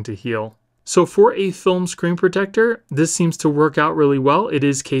not going to heal. So for a film screen protector, this seems to work out really well. It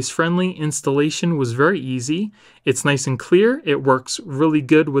is case friendly. Installation was very easy. It's nice and clear. It works really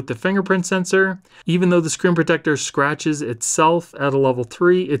good with the fingerprint sensor. Even though the screen protector scratches itself at a level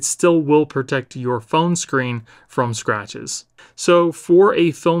 3, it still will protect your phone screen from scratches. So for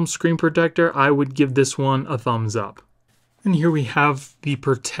a film screen protector, I would give this one a thumbs up. And here we have the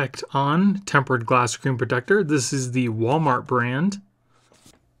Protect On tempered glass screen protector. This is the Walmart brand.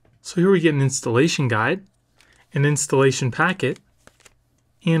 So here we get an installation guide, an installation packet,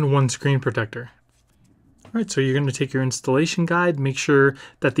 and one screen protector. All right, so you're going to take your installation guide, make sure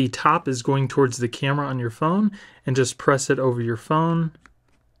that the top is going towards the camera on your phone, and just press it over your phone.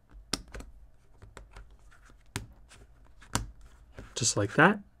 Just like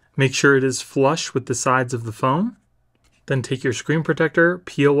that. Make sure it is flush with the sides of the phone. Then take your screen protector,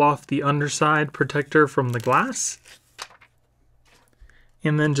 peel off the underside protector from the glass,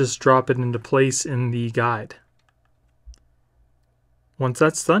 and then just drop it into place in the guide. Once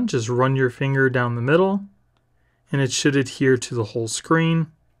that's done, just run your finger down the middle, and it should adhere to the whole screen.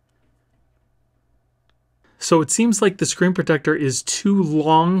 So it seems like the screen protector is too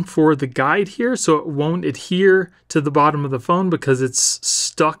long for the guide here, so it won't adhere to the bottom of the phone because it's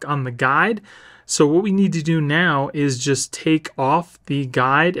stuck on the guide. So what we need to do now is just take off the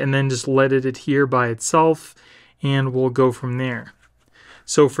guide and then just let it adhere by itself, and we'll go from there.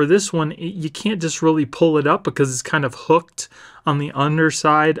 So for this one, you can't just really pull it up because it's kind of hooked on the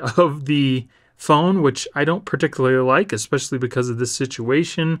underside of the phone, which I don't particularly like, especially because of this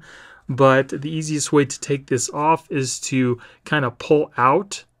situation. But the easiest way to take this off is to kind of pull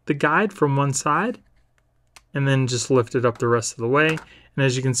out the guide from one side and then just lift it up the rest of the way. And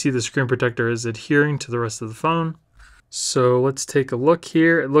as you can see, the screen protector is adhering to the rest of the phone. So let's take a look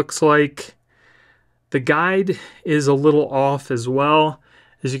here. It looks like the guide is a little off as well.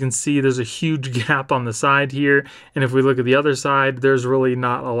 As you can see, there's a huge gap on the side here. And if we look at the other side, there's really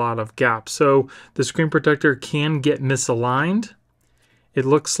not a lot of gap. So the screen protector can get misaligned. It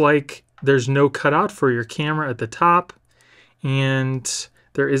looks like there's no cutout for your camera at the top. And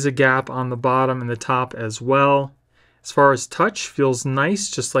there is a gap on the bottom and the top as well. As far as touch, feels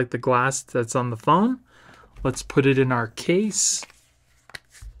nice, just like the glass that's on the phone. Let's put it in our case.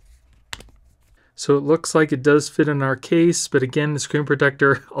 So it looks like it does fit in our case, but again, the screen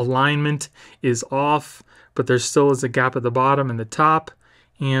protector alignment is off, but there still is a gap at the bottom and the top,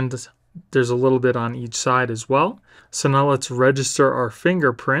 and there's a little bit on each side as well. So now let's register our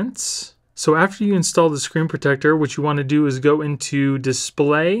fingerprints. So after you install the screen protector, what you want to do is go into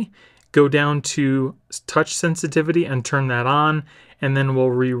display, go down to touch sensitivity and turn that on, and then we'll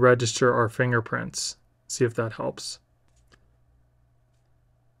re-register our fingerprints. See if that helps.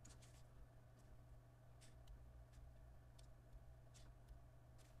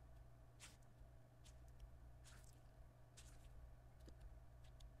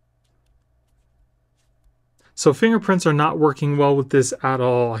 So fingerprints are not working well with this at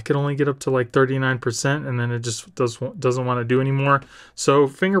all. I could only get up to like 39% and then it just doesn't want to do anymore. So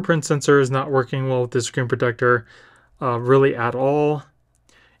fingerprint sensor is not working well with this screen protector really at all.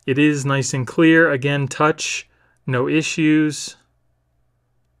 It is nice and clear. Again, touch, no issues,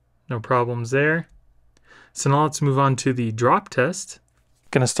 no problems there. So now let's move on to the drop test.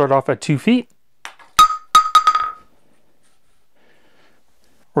 Gonna start off at 2 feet.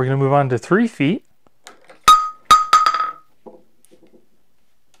 We're gonna move on to 3 feet.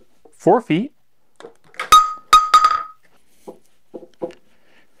 4 feet,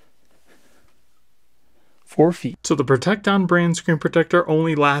 4 feet. So the Protecton brand screen protector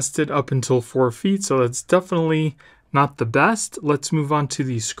only lasted up until 4 feet, so that's definitely not the best. Let's move on to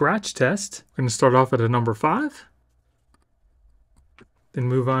the scratch test. We're going to start off at a number 5, then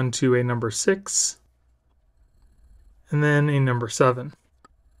move on to a number 6, and then a number 7.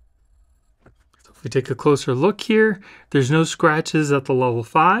 If we take a closer look here, there's no scratches at the level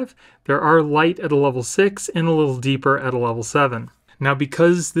 5. There are light at a level 6 and a little deeper at a level 7. Now,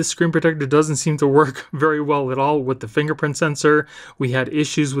 because this screen protector doesn't seem to work very well at all with the fingerprint sensor, we had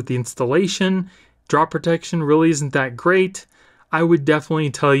issues with the installation. Drop protection really isn't that great. I would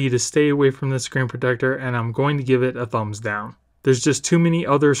definitely tell you to stay away from this screen protector, and I'm going to give it a thumbs down. There's just too many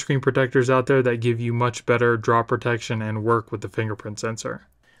other screen protectors out there that give you much better drop protection and work with the fingerprint sensor.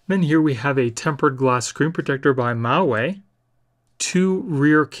 Then here we have a tempered glass screen protector by MOUS, 2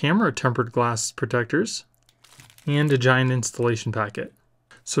 rear camera tempered glass protectors, and a giant installation packet.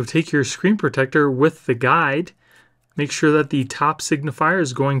 So take your screen protector with the guide, make sure that the top signifier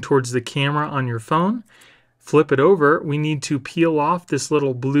is going towards the camera on your phone, flip it over. We need to peel off this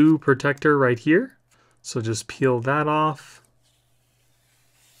little blue protector right here. So just peel that off.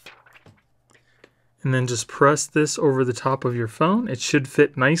 And then just press this over the top of your phone. It should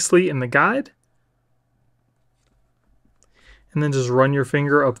fit nicely in the guide. And then just run your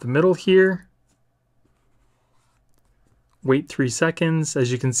finger up the middle here. Wait 3 seconds.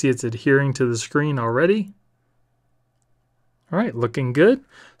 As you can see, it's adhering to the screen already. All right, looking good.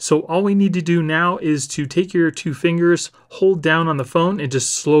 So all we need to do now is to take your 2 fingers, hold down on the phone, and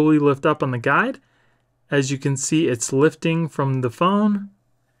just slowly lift up on the guide. As you can see, it's lifting from the phone.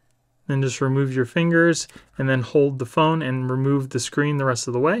 Then just remove your fingers and then hold the phone and remove the screen the rest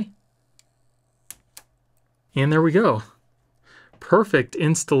of the way. And there we go. Perfect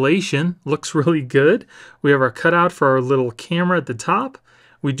installation. Looks really good. We have our cutout for our little camera at the top.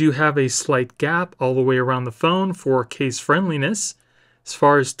 We do have a slight gap all the way around the phone for case friendliness. As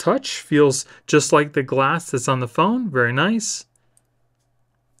far as touch, feels just like the glass that's on the phone. Very nice.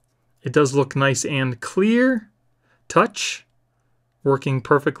 It does look nice and clear. Touch, working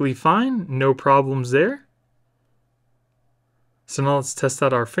perfectly fine. No problems there. So now let's test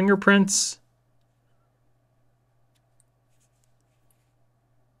out our fingerprints.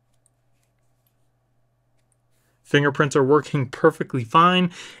 Fingerprints are working perfectly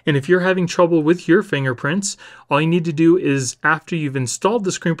fine. And if you're having trouble with your fingerprints, all you need to do is, after you've installed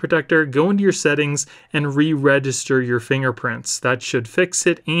the screen protector, go into your settings and re-register your fingerprints. That should fix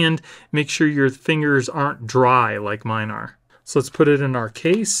it, and make sure your fingers aren't dry like mine are. So let's put it in our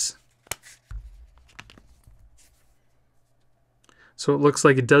case. So it looks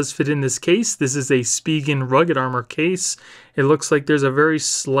like it does fit in this case. This is a Spigen rugged armor case. It looks like there's a very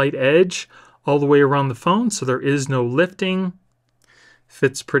slight edge all the way around the phone, so there is no lifting.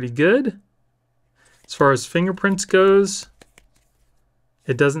 Fits pretty good. As far as fingerprints goes,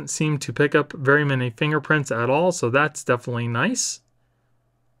 it doesn't seem to pick up very many fingerprints at all, so that's definitely nice.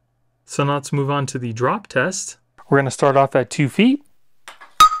 So now let's move on to the drop test. We're going to start off at 2 feet.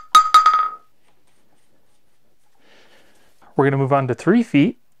 We're going to move on to 3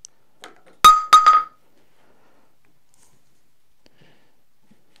 feet.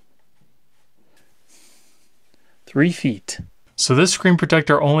 3 feet. So this screen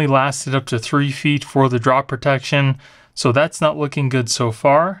protector only lasted up to 3 feet for the drop protection, so that's not looking good so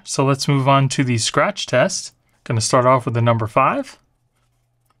far. So let's move on to the scratch test. Going to start off with a number 5,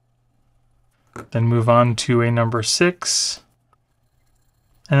 then move on to a number 6,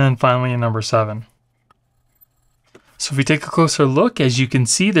 and then finally a number 7. So if we take a closer look, as you can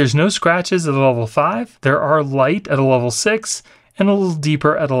see, there's no scratches at a level 5. There are light at a level 6 and a little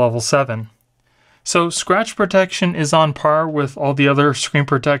deeper at a level 7. So scratch protection is on par with all the other screen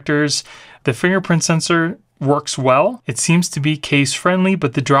protectors. The fingerprint sensor works well. It seems to be case friendly,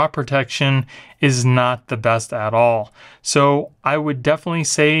 but the drop protection is not the best at all. So I would definitely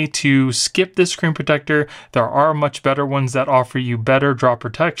say to skip this screen protector. There are much better ones that offer you better drop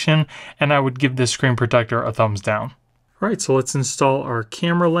protection, and I would give this screen protector a thumbs down. All right, so let's install our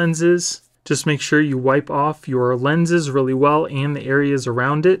camera lenses. Just make sure you wipe off your lenses really well and the areas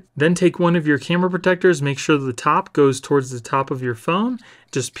around it. Then take one of your camera protectors, make sure the top goes towards the top of your phone.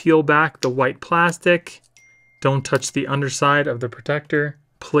 Just peel back the white plastic. Don't touch the underside of the protector.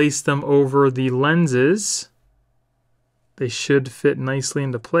 Place them over the lenses. They should fit nicely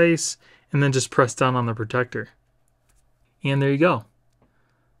into place. And then just press down on the protector. And there you go.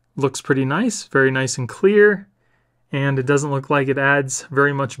 Looks pretty nice, very nice and clear. And it doesn't look like it adds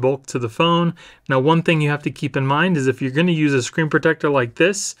very much bulk to the phone. Now, one thing you have to keep in mind is if you're going to use a screen protector like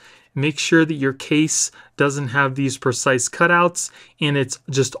this, make sure that your case doesn't have these precise cutouts and it's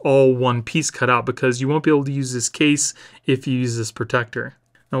just all one piece cut out, because you won't be able to use this case if you use this protector.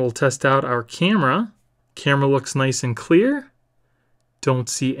 Now we'll test out our camera. Camera looks nice and clear. Don't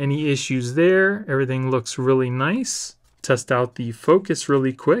see any issues there. Everything looks really nice. Test out the focus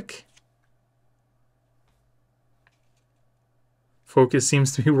really quick. Focus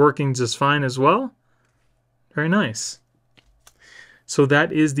seems to be working just fine as well. Very nice. So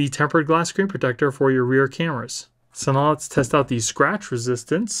that is the tempered glass screen protector for your rear cameras. So now let's test out the scratch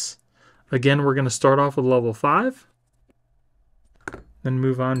resistance. Again, we're going to start off with level 5. Then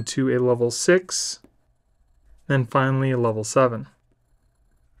move on to a level 6. Then finally a level 7.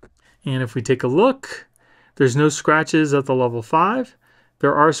 And if we take a look, there's no scratches at the level 5.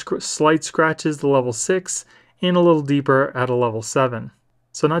 There are slight scratches at the level 6. And a little deeper at a level 7.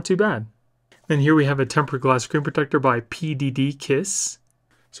 So not too bad. Then here we have a tempered glass screen protector by PDD Kiss.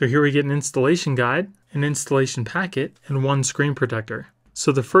 So here we get an installation guide, an installation packet, and one screen protector.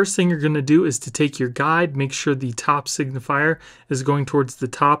 So the first thing you're going to do is to take your guide, make sure the top signifier is going towards the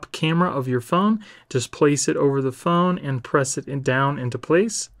top camera of your phone. Just place it over the phone and press it down into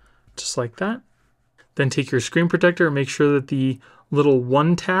place, just like that. Then take your screen protector and make sure that the little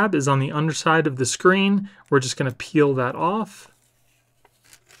 1 tab is on the underside of the screen. We're just going to peel that off.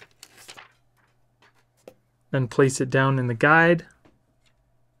 Then place it down in the guide.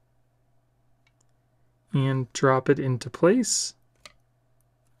 And drop it into place.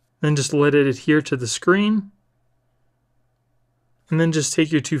 Then just let it adhere to the screen. And then just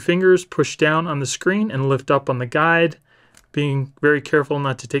take your 2 fingers, push down on the screen and lift up on the guide, being very careful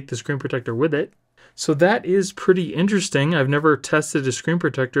not to take the screen protector with it. So that is pretty interesting. I've never tested a screen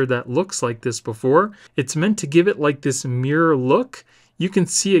protector that looks like this before. It's meant to give it like this mirror look. You can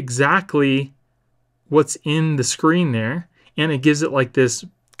see exactly what's in the screen there, and it gives it like this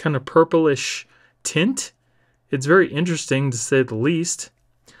kind of purplish tint. It's very interesting to say the least,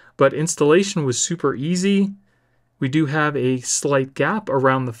 but installation was super easy. We do have a slight gap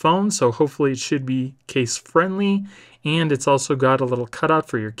around the phone, so hopefully it should be case friendly, and it's also got a little cutout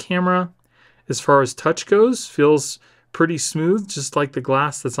for your camera. As far as touch goes, feels pretty smooth, just like the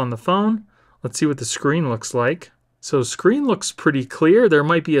glass that's on the phone. Let's see what the screen looks like. So screen looks pretty clear. There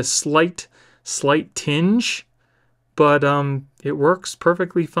might be a slight tinge, but it works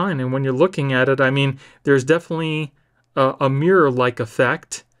perfectly fine. And when you're looking at it, I mean, there's definitely a mirror-like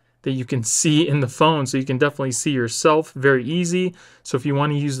effect that you can see in the phone, so you can definitely see yourself very easy. So if you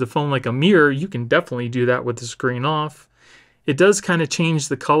want to use the phone like a mirror, you can definitely do that with the screen off. It does kind of change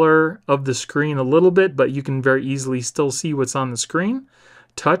the color of the screen a little bit, but you can very easily still see what's on the screen.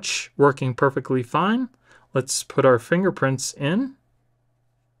 Touch working perfectly fine. Let's put our fingerprints in.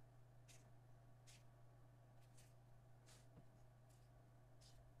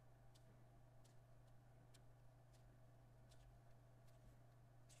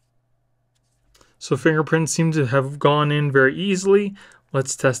 So fingerprints seem to have gone in very easily.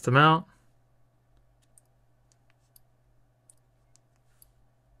 Let's test them out.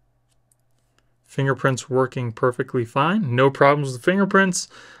 Fingerprints working perfectly fine. No problems with fingerprints.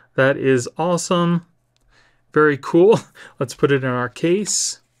 That is awesome. Very cool. Let's put it in our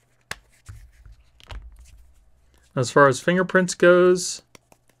case. As far as fingerprints goes,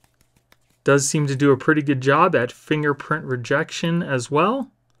 does seem to do a pretty good job at fingerprint rejection as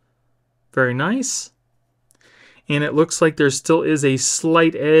well. Very nice. And it looks like there still is a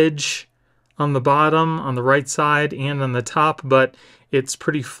slight edge on the bottom, on the right side, and on the top, but it's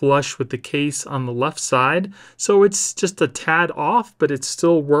pretty flush with the case on the left side. So it's just a tad off, but it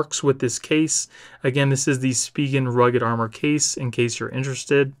still works with this case. Again, this is the Spigen Rugged Armor case in case you're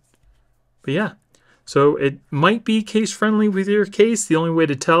interested. But yeah, so it might be case friendly with your case. The only way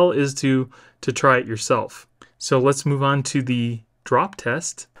to tell is to try it yourself. So let's move on to the drop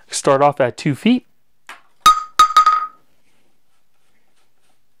test. Start off at 2 feet.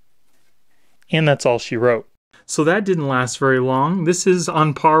 And that's all she wrote. So that didn't last very long. This is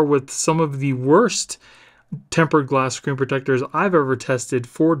on par with some of the worst tempered glass screen protectors I've ever tested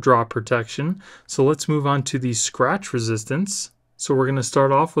for drop protection. So let's move on to the scratch resistance. So we're going to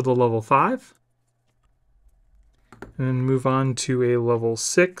start off with a level 5. And then move on to a level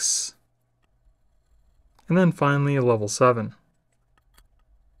 6. And then finally a level 7.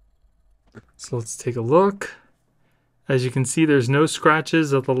 So let's take a look. As you can see, there's no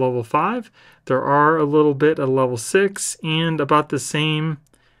scratches at the level 5. There are a little bit at level 6 and about the same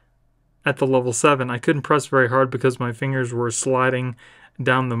at the level 7. I couldn't press very hard because my fingers were sliding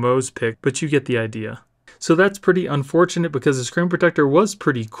down the MOUS pick, but you get the idea. So that's pretty unfortunate because the screen protector was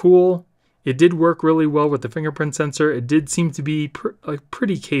pretty cool. It did work really well with the fingerprint sensor. It did seem to be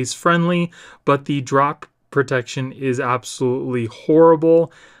pretty case friendly, but the drop protection is absolutely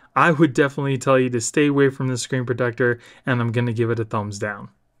horrible. I would definitely tell you to stay away from the screen protector, and I'm going to give it a thumbs down.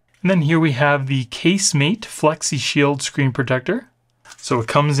 And then here we have the Casemate Flexi-Shield screen protector. So it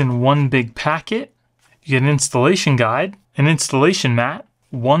comes in one big packet. You get an installation guide, an installation mat,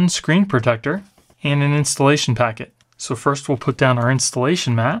 one screen protector, and an installation packet. So first we'll put down our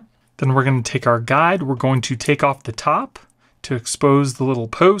installation mat. Then we're going to take our guide. We're going to take off the top to expose the little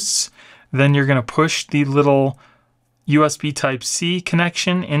posts. Then you're going to push the little USB Type-C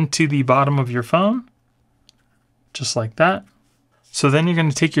connection into the bottom of your phone, just like that. So then you're going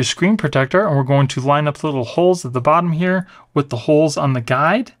to take your screen protector and we're going to line up the little holes at the bottom here with the holes on the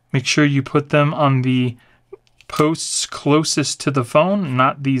guide. Make sure you put them on the posts closest to the phone,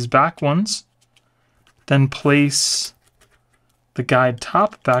 not these back ones. Then place the guide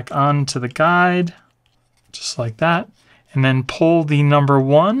top back onto the guide, just like that. And then pull the number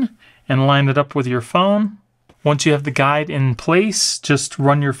 1 and line it up with your phone. Once you have the guide in place, just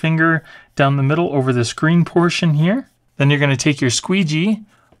run your finger down the middle over the screen portion here. Then you're going to take your squeegee,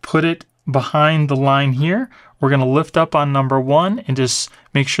 put it behind the line here. We're going to lift up on number 1 and just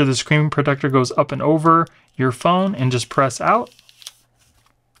make sure the screen protector goes up and over your phone and just press out.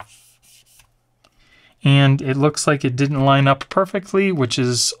 And it looks like it didn't line up perfectly, which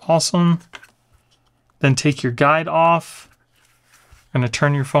is awesome. Then take your guide off. You're going to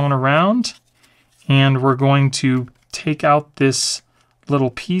turn your phone around. And we're going to take out this little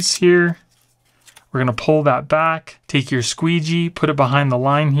piece here. We're going to pull that back, take your squeegee, put it behind the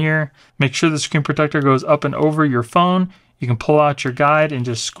line here. Make sure the screen protector goes up and over your phone. You can pull out your guide and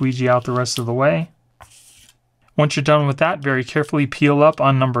just squeegee out the rest of the way. Once you're done with that, very carefully peel up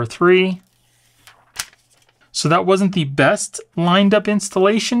on number 3. So that wasn't the best lined up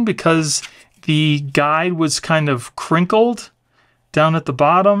installation because The guide was kind of crinkled down at the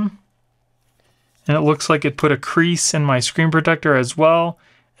bottom. And it looks like it put a crease in my screen protector as well,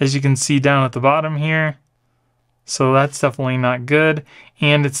 as you can see down at the bottom here. So that's definitely not good.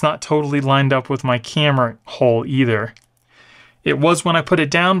 And it's not totally lined up with my camera hole either. It was when I put it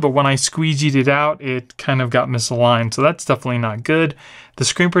down, but when I squeegeed it out, it kind of got misaligned. So that's definitely not good. The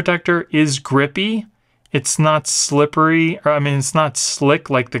screen protector is grippy. It's not slippery, or I mean, it's not slick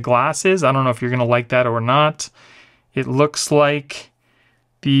like the glass is. I don't know if you're gonna like that or not. It looks like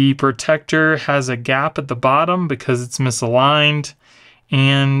the protector has a gap at the bottom because it's misaligned,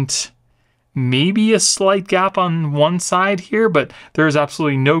 and maybe a slight gap on one side here, but there is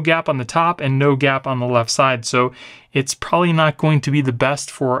absolutely no gap on the top and no gap on the left side. So it's probably not going to be the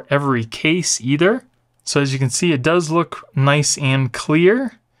best for every case either. So as you can see, it does look nice and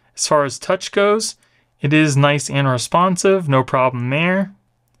clear. As far as touch goes, it is nice and responsive, no problem there.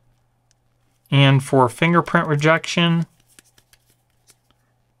 And for fingerprint rejection,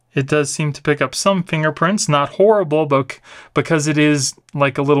 it does seem to pick up some fingerprints, not horrible, but because it is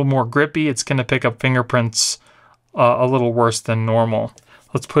like a little more grippy, it's going to pick up fingerprints a little worse than normal.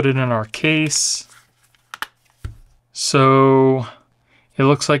 Let's put it in our case. So it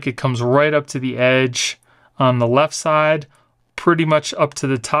looks like it comes right up to the edge on the left side, pretty much up to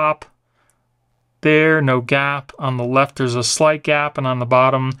the top there, no gap. On the left, there's a slight gap, and on the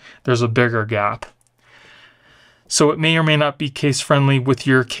bottom, there's a bigger gap. So it may or may not be case friendly with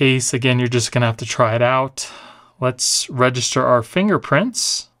your case. Again, you're just gonna have to try it out. Let's register our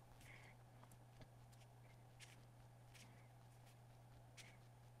fingerprints.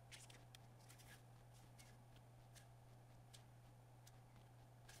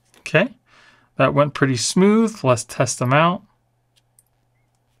 Okay, that went pretty smooth. Let's test them out.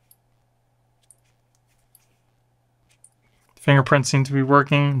 Fingerprints seem to be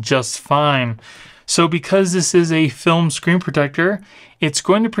working just fine. So because this is a film screen protector, it's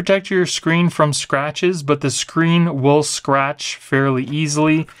going to protect your screen from scratches, but the screen will scratch fairly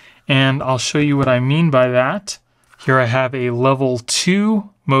easily. And I'll show you what I mean by that. Here I have a level 2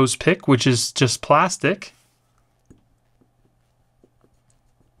 MOUS pick, which is just plastic.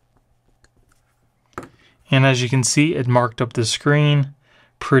 And as you can see, it marked up the screen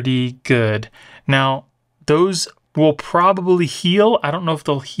pretty good. Now, those will probably heal. I don't know if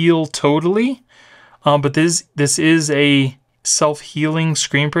they'll heal totally, but this is a self-healing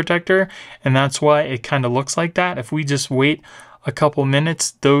screen protector, and that's why it kind of looks like that. If we just wait a couple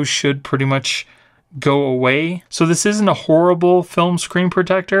minutes, those should pretty much go away. So this isn't a horrible film screen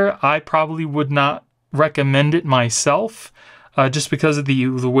protector. I probably would not recommend it myself. Just because of the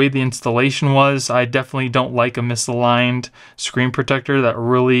way the installation was. I definitely don't like a misaligned screen protector. That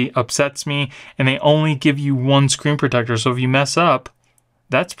really upsets me. And they only give you one screen protector, so if you mess up,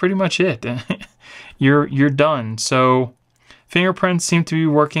 that's pretty much it. You're done. So fingerprints seem to be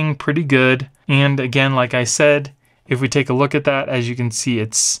working pretty good. And again, like I said, if we take a look at that, as you can see,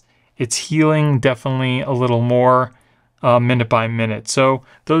 it's healing definitely a little more minute by minute. So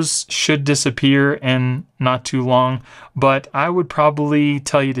those should disappear in not too long, but I would probably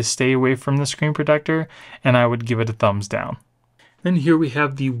tell you to stay away from the screen protector, and I would give it a thumbs down. Then here we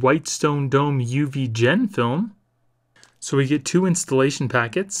have the Whitestone Dome UV Gen film. So we get 2 installation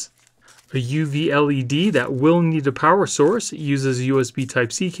packets, a UV LED that will need a power source. It uses a USB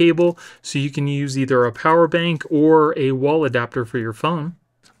Type-C cable, so you can use either a power bank or a wall adapter for your phone,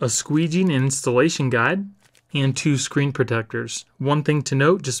 a squeegee and installation guide, and 2 screen protectors. One thing to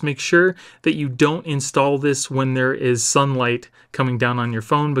note, just make sure that you don't install this when there is sunlight coming down on your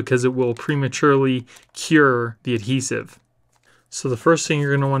phone, because it will prematurely cure the adhesive. So the first thing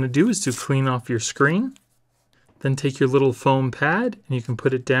you're going to want to do is to clean off your screen. Then take your little foam pad and you can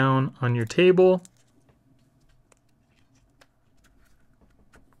put it down on your table.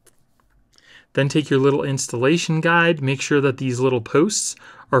 Then take your little installation guide, make sure that these little posts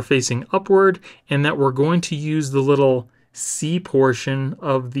are facing upward and that we're going to use the little C portion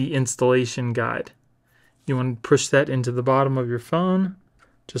of the installation guide. You want to push that into the bottom of your phone,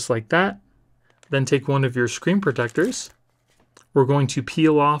 just like that. Then take one of your screen protectors. We're going to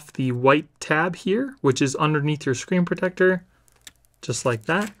peel off the white tab here, which is underneath your screen protector, just like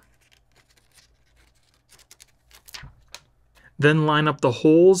that. Then line up the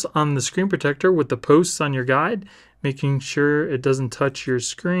holes on the screen protector with the posts on your guide, making sure it doesn't touch your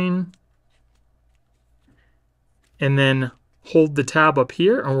screen. And then hold the tab up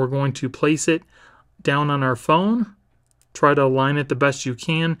here, and we're going to place it down on our phone. Try to align it the best you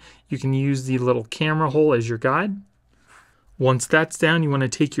can. You can use the little camera hole as your guide. Once that's down, you want to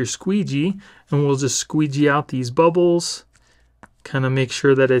take your squeegee, and we'll just squeegee out these bubbles Kind of make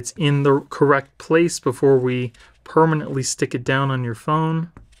sure that it's in the correct place before we permanently stick it down on your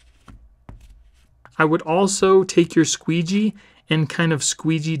phone. I would also take your squeegee and kind of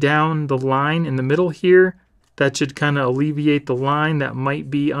squeegee down the line in the middle here. That should kind of alleviate the line that might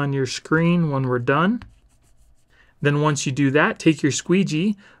be on your screen when we're done. Then once you do that, take your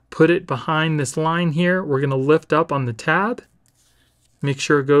squeegee, put it behind this line here. We're going to lift up on the tab. Make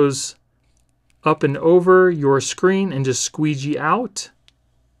sure it goes up and over your screen and just squeegee out.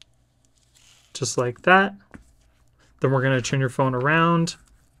 Just like that. Then we're going to turn your phone around.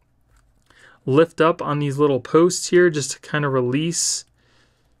 Lift up on these little posts here just to kind of release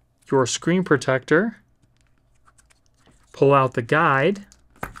your screen protector. Pull out the guide.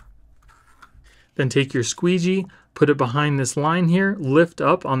 Then take your squeegee, put it behind this line here, lift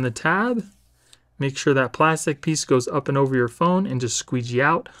up on the tab. Make sure that plastic piece goes up and over your phone and just squeegee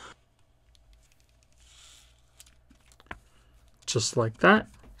out. Just like that.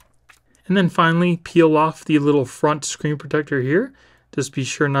 And then finally, peel off the little front screen protector here. Just be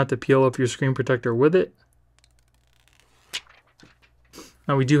sure not to peel up your screen protector with it.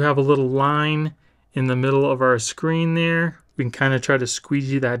 Now we do have a little line in the middle of our screen there. We can kind of try to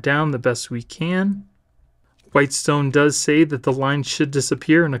squeegee that down the best we can. Whitestone does say that the line should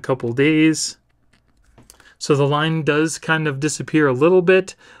disappear in a couple days. So the line does kind of disappear a little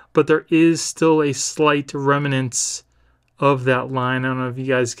bit, but there is still a slight remnants of that line. I don't know if you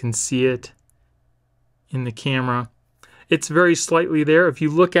guys can see it in the camera. It's very slightly there. If you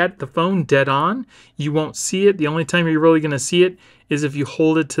look at the phone dead on, you won't see it. The only time you're really going to see it is if you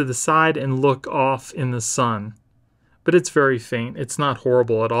hold it to the side and look off in the sun. But it's very faint. It's not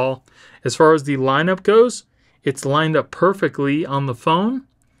horrible at all. As far as the lineup goes, it's lined up perfectly on the phone.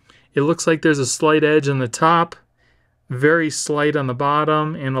 It looks like there's a slight edge on the top, very slight on the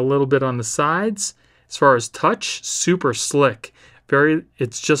bottom, and a little bit on the sides. As far as touch, super slick.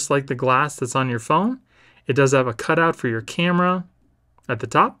 It's just like the glass that's on your phone. It does have a cutout for your camera at the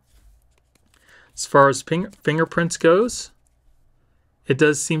top. As far as fingerprints goes, it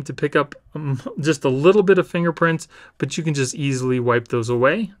does seem to pick up just a little bit of fingerprints, but you can just easily wipe those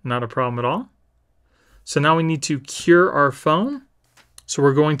away. Not a problem at all. So now we need to cure our phone. So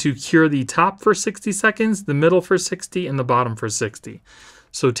we're going to cure the top for 60 seconds, the middle for 60, and the bottom for 60.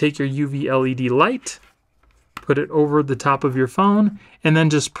 So take your UV LED light, put it over the top of your phone, and then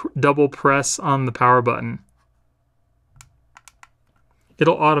just double press on the power button.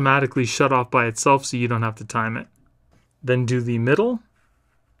 It'll automatically shut off by itself so you don't have to time it. Then do the middle,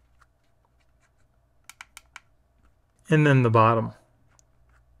 and then the bottom.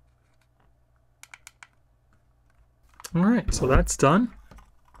 All right, so that's done.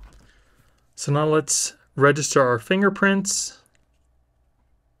 So now let's register our fingerprints.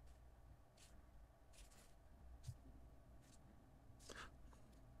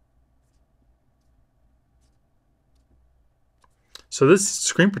 So this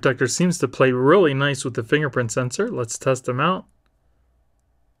screen protector seems to play really nice with the fingerprint sensor. Let's test them out.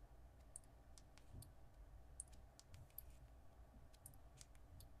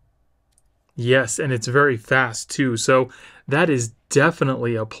 Yes, and it's very fast too. So that is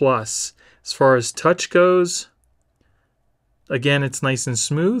definitely a plus. As far as touch goes, again, it's nice and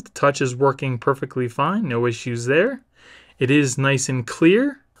smooth. Touch is working perfectly fine. No issues there. It is nice and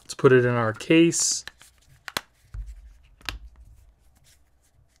clear. Let's put it in our case.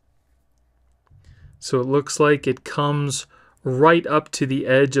 So it looks like it comes right up to the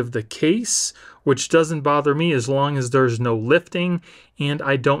edge of the case, which doesn't bother me as long as there's no lifting, and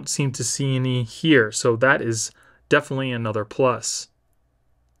I don't seem to see any here. So that is definitely another plus.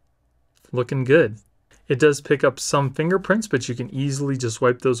 Looking good. It does pick up some fingerprints, but you can easily just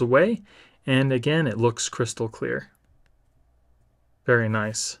wipe those away. And again, it looks crystal clear. Very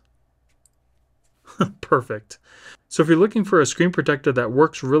nice. Perfect. So if you're looking for a screen protector that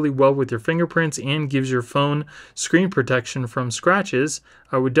works really well with your fingerprints and gives your phone screen protection from scratches,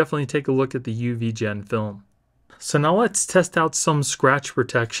 I would definitely take a look at the UV Gen film. So now let's test out some scratch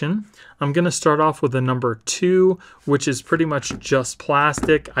protection. I'm going to start off with a number 2, which is pretty much just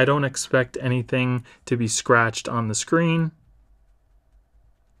plastic. I don't expect anything to be scratched on the screen.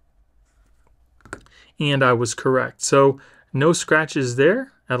 And I was correct. So no scratches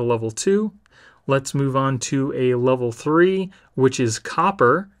there at a level 2. Let's move on to a level 3, which is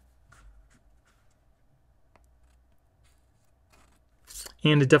copper.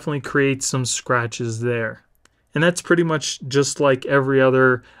 And it definitely creates some scratches there. And that's pretty much just like every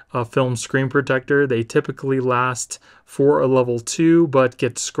other film screen protector. They typically last for a level 2, but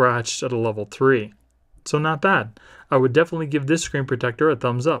get scratched at a level 3. So not bad. I would definitely give this screen protector a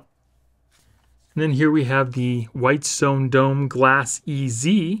thumbs up. And then here we have the Whitestone Dome Glass EZ.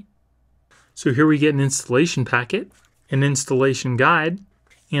 So here we get an installation packet, an installation guide,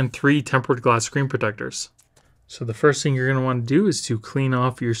 and 3 tempered glass screen protectors. So the first thing you're going to want to do is to clean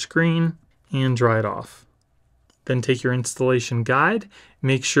off your screen and dry it off. Then take your installation guide,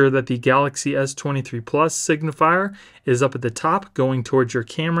 make sure that the Galaxy S23 Plus signifier is up at the top going towards your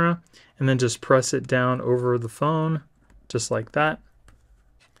camera, and then just press it down over the phone, just like that.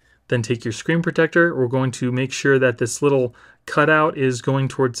 Then take your screen protector. We're going to make sure that this little cutout is going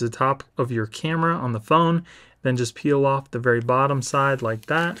towards the top of your camera on the phone. Then just peel off the very bottom side like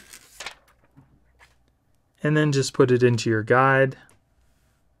that. And then just put it into your guide.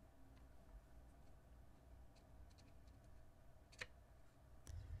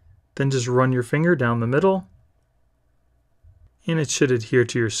 Then just run your finger down the middle, and it should adhere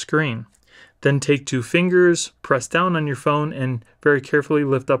to your screen. Then take 2 fingers, press down on your phone, and very carefully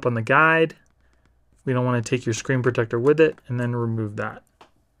lift up on the guide. We don't want to take your screen protector with it, and then remove that.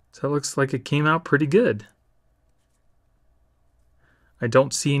 So it looks like it came out pretty good. I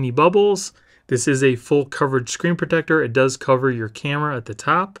don't see any bubbles. This is a full coverage screen protector. It does cover your camera at the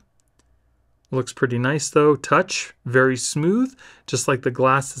top. Looks pretty nice though. Touch, very smooth, just like the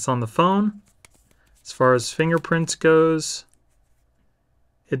glass that's on the phone. As far as fingerprints goes,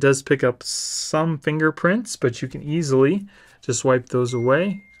 it does pick up some fingerprints, but you can easily just wipe those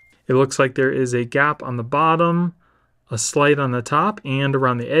away. It looks like there is a gap on the bottom, a slight on the top, and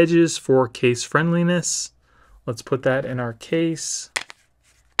around the edges for case friendliness. Let's put that in our case.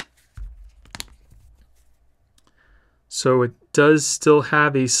 So it does still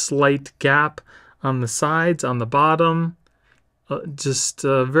have a slight gap on the sides, on the bottom, just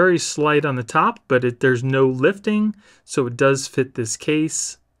very slight on the top, but there's no lifting, so it does fit this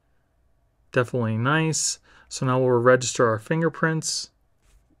case. Definitely nice. So now we'll register our fingerprints.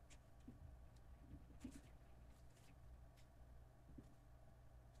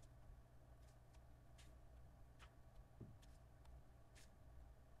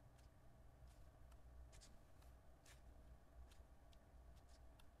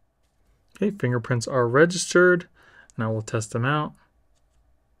 Okay, fingerprints are registered. Now we'll test them out.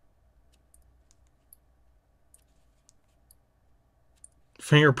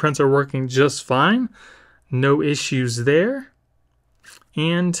 Fingerprints are working just fine. No issues there.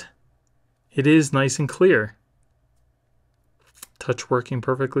 And it is nice and clear. Touch working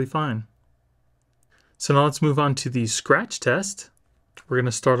perfectly fine. So now let's move on to the scratch test. We're going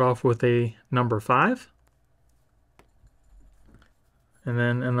to start off with a number 5. And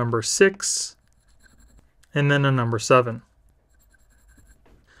then a number 6, and then a number 7.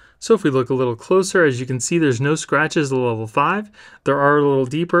 So if we look a little closer, as you can see, there's no scratches at level 5. There are a little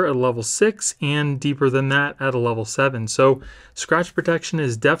deeper at level 6, and deeper than that at a level 7. So scratch protection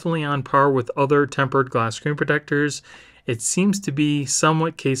is definitely on par with other tempered glass screen protectors. It seems to be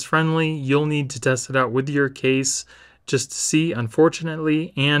somewhat case friendly. You'll need to test it out with your case just to see,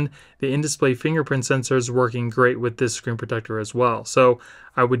 unfortunately, and the in-display fingerprint sensor is working great with this screen protector as well. So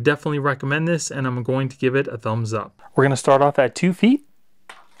I would definitely recommend this, and I'm going to give it a thumbs up. We're going to start off at 2 feet.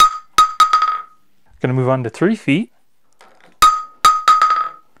 Going to move on to 3 feet.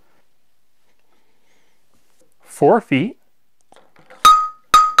 4 feet.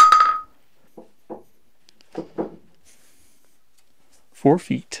 4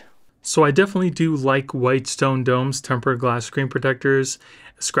 feet. So I definitely do like Whitestone Dome's tempered glass screen protectors.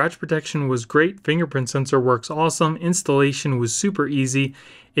 Scratch protection was great, fingerprint sensor works awesome, installation was super easy.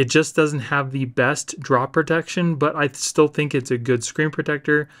 It just doesn't have the best drop protection, but I still think it's a good screen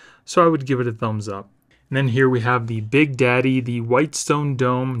protector, so I would give it a thumbs up. And then here we have the Big Daddy, the Whitestone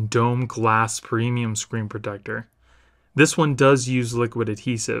Dome Glass Premium Screen Protector. This one does use liquid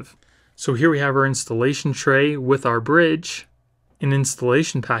adhesive. So here we have our installation tray with our bridge, an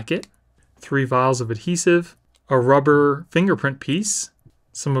installation packet, 3 vials of adhesive, a rubber fingerprint piece,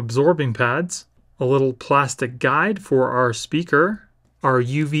 some absorbing pads, a little plastic guide for our speaker, our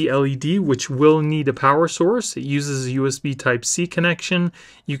UV LED, which will need a power source. It uses a USB Type-C connection.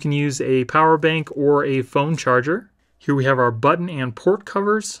 You can use a power bank or a phone charger. Here we have our button and port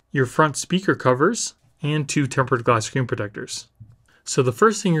covers, your front speaker covers, and 2 tempered glass screen protectors. So the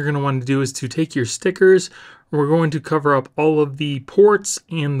first thing you're going to want to do is to take your stickers. We're going to cover up all of the ports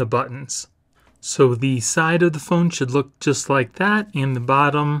and the buttons. So the side of the phone should look just like that, and the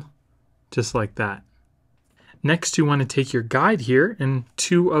bottom just like that. Next, you want to take your guide here, and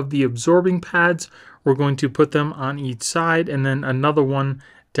 2 of the absorbing pads, we're going to put them on each side, and then another one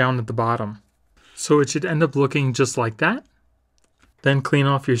down at the bottom. So it should end up looking just like that. Then clean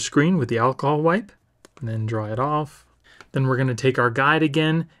off your screen with the alcohol wipe, and then dry it off. Then we're going to take our guide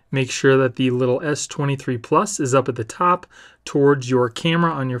again, make sure that the little S23 Plus is up at the top towards your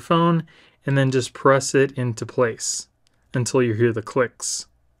camera on your phone, and then just press it into place until you hear the clicks.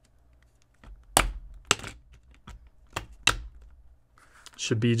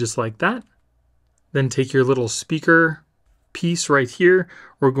 Should be just like that. Then take your little speaker piece right here.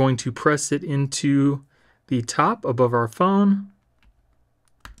 We're going to press it into the top above our phone.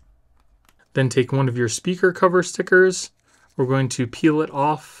 Then take one of your speaker cover stickers. We're going to peel it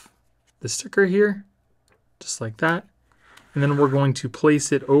off the sticker here, just like that. And then we're going to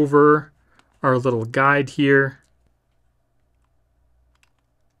place it over our little guide here,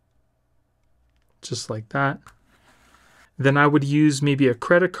 just like that. Then I would use maybe a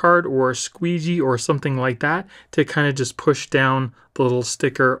credit card or a squeegee or something like that to kind of just push down the little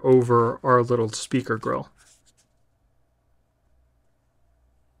sticker over our little speaker grill.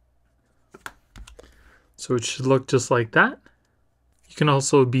 So it should look just like that. You can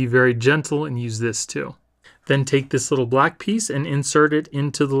also be very gentle and use this too. Then take this little black piece and insert it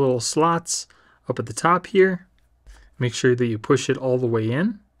into the little slots up at the top here. Make sure that you push it all the way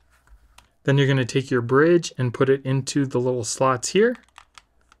in. Then you're going to take your bridge and put it into the little slots here,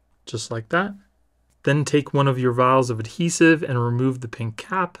 just like that. Then take one of your vials of adhesive and remove the pink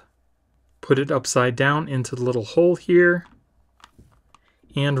cap. Put it upside down into the little hole here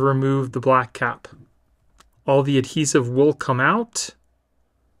and remove the black cap. All the adhesive will come out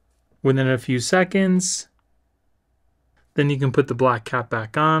within a few seconds. Then you can put the black cap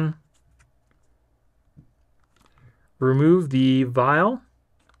back on. Remove the vial.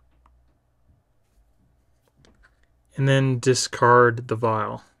 And then discard the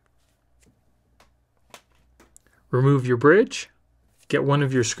vial. Remove your bridge. Get one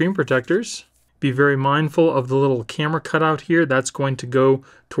of your screen protectors. Be very mindful of the little camera cutout here. That's going to go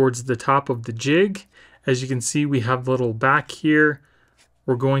towards the top of the jig. As you can see, we have the little back here.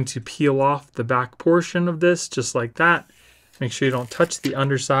 We're going to peel off the back portion of this, just like that. Make sure you don't touch the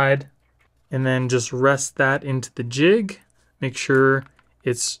underside. And then just rest that into the jig. Make sure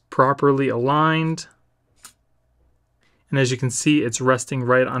it's properly aligned. And as you can see, it's resting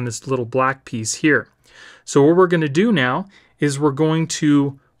right on this little black piece here. So what we're going to do now is we're going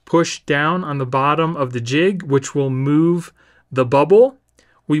to push down on the bottom of the jig, which will move the bubble.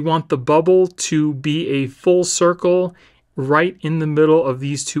 We want the bubble to be a full circle right in the middle of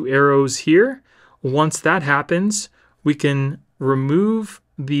these two arrows here. Once that happens, we can remove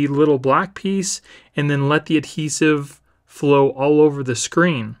the little black piece and then let the adhesive flow all over the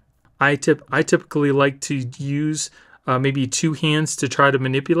screen. I typically like to use maybe two hands to try to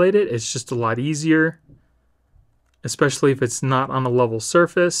manipulate it. It's just a lot easier, especially if it's not on a level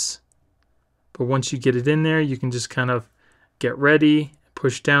surface. But once you get it in there, you can just kind of get ready,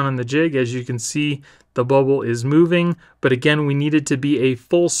 push down on the jig. As you can see, the bubble is moving, but again, we need it to be a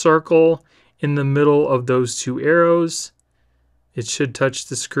full circle in the middle of those two arrows. It should touch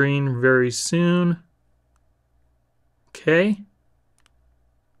the screen very soon. Okay.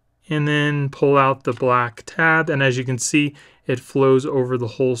 And then pull out the black tab, and as you can see, it flows over the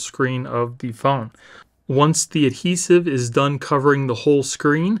whole screen of the phone. Once the adhesive is done covering the whole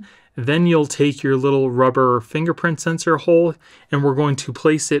screen, then you'll take your little rubber fingerprint sensor hole and we're going to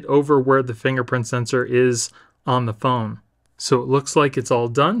place it over where the fingerprint sensor is on the phone. So it looks like it's all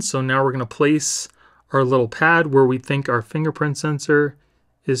done. So now we're going to place our little pad where we think our fingerprint sensor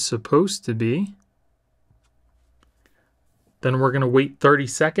is supposed to be. Then we're going to wait 30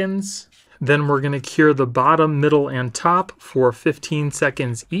 seconds. Then we're going to cure the bottom, middle, and top for 15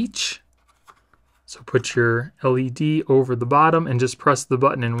 seconds each. So put your LED over the bottom and just press the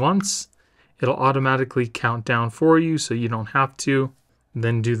button in once. It'll automatically count down for you so you don't have to.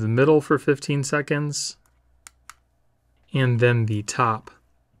 Then do the middle for 15 seconds. And then the top.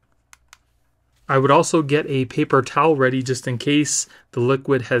 I would also get a paper towel ready just in case the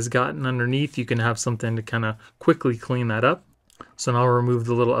liquid has gotten underneath. You can have something to kind of quickly clean that up. So now I'll remove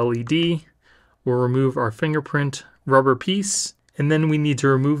the little LED. We'll remove our fingerprint rubber piece. And then we need to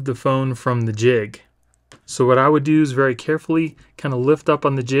remove the phone from the jig. So what I would do is very carefully kind of lift up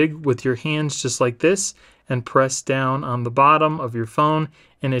on the jig with your hands just like this and press down on the bottom of your phone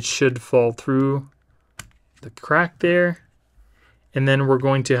and it should fall through the crack there. And then we're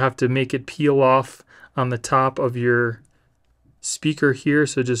going to have to make it peel off on the top of your speaker here.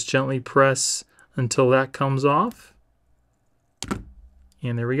 So just gently press until that comes off.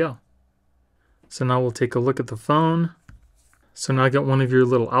 And there we go. So now we'll take a look at the phone. So now I got one of your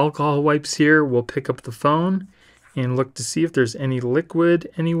little alcohol wipes here. We'll pick up the phone and look to see if there's any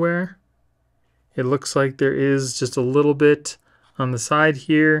liquid anywhere. It looks like there is just a little bit on the side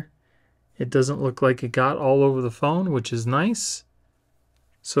here. It doesn't look like it got all over the phone, which is nice.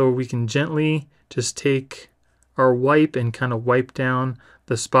 So we can gently just take our wipe and kind of wipe down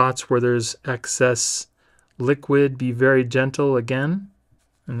the spots where there's excess liquid. Be very gentle again.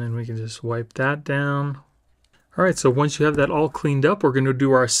 And then we can just wipe that down. All right, so once you have that all cleaned up, we're going to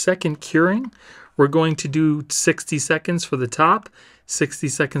do our second curing. We're going to do 60 seconds for the top, 60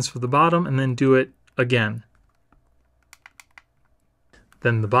 seconds for the bottom, and then do it again.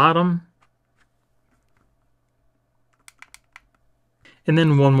 Then the bottom. And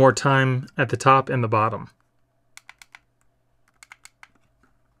then one more time at the top and the bottom.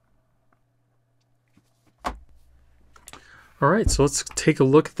 All right, so let's take a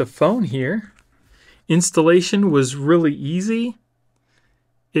look at the phone here. Installation was really easy.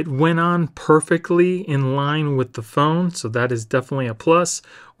 It went on perfectly in line with the phone, so that is definitely a plus.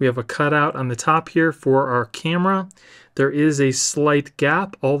 We have a cutout on the top here for our camera. There is a slight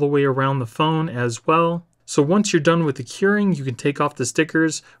gap all the way around the phone as well. So once you're done with the curing, you can take off the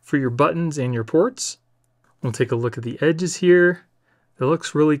stickers for your buttons and your ports. We'll take a look at the edges here. It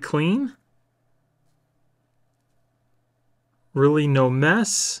looks really clean. Really no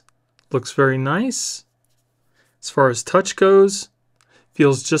mess. Looks very nice. As far as touch goes,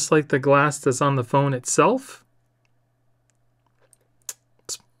 feels just like the glass that's on the phone itself.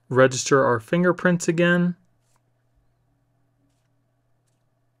 Let's register our fingerprints again.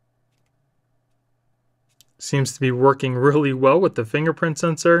 Seems to be working really well with the fingerprint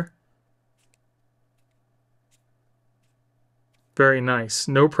sensor. Very nice.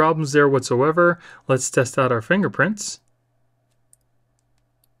 No problems there whatsoever. Let's test out our fingerprints.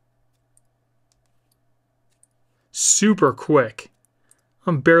 Super quick.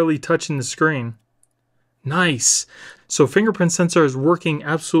 I'm barely touching the screen. Nice. So fingerprint sensor is working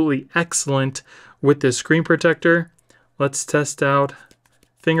absolutely excellent with this screen protector. Let's test out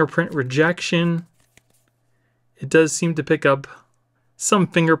fingerprint rejection. It does seem to pick up some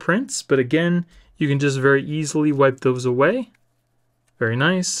fingerprints, but again, you can just very easily wipe those away. Very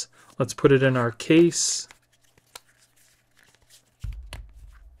nice. Let's put it in our case.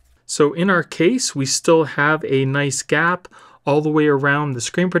 So in our case, we still have a nice gap all the way around the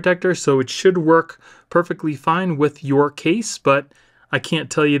screen protector, so it should work perfectly fine with your case, but I can't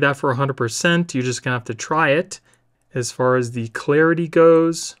tell you that for 100%. You're just gonna have to try it. As far as the clarity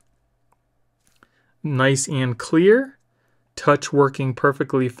goes, nice and clear. Touch working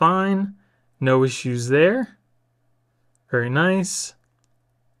perfectly fine. No issues there. Very nice.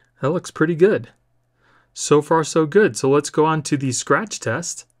 That looks pretty good. So far, so good. So let's go on to the scratch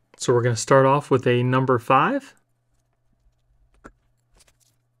test. So we're going to start off with a number 5.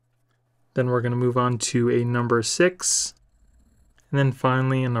 Then we're going to move on to a number 6. And then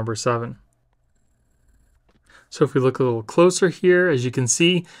finally a number 7. So if we look a little closer here, as you can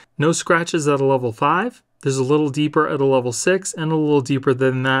see, no scratches at a level 5. There's a little deeper at a level 6 and a little deeper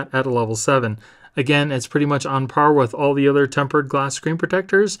than that at a level 7. Again, it's pretty much on par with all the other tempered glass screen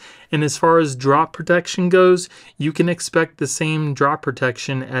protectors. And as far as drop protection goes, you can expect the same drop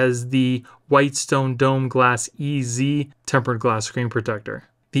protection as the Whitestone Dome Glass EZ tempered glass screen protector.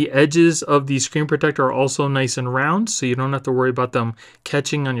 The edges of the screen protector are also nice and round, so you don't have to worry about them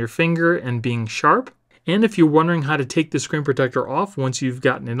catching on your finger and being sharp. And if you're wondering how to take the screen protector off once you've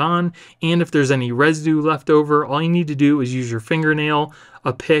gotten it on, and if there's any residue left over, all you need to do is use your fingernail,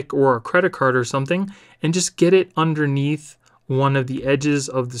 a pick, or a credit card or something, and just get it underneath one of the edges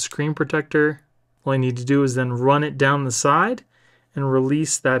of the screen protector. All you need to do is then run it down the side and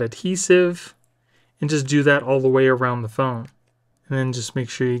release that adhesive, and just do that all the way around the phone. And then just make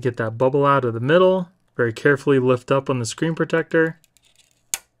sure you get that bubble out of the middle. Very carefully lift up on the screen protector,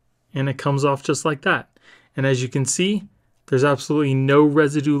 and it comes off just like that. And as you can see, there's absolutely no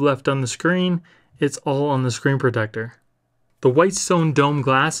residue left on the screen. It's all on the screen protector. The Whitestone Dome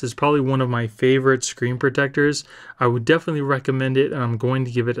Glass is probably one of my favorite screen protectors. I would definitely recommend it, and I'm going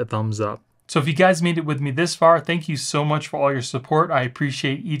to give it a thumbs up. So if you guys made it with me this far, thank you so much for all your support. I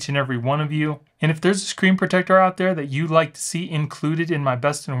appreciate each and every one of you. And if there's a screen protector out there that you'd like to see included in my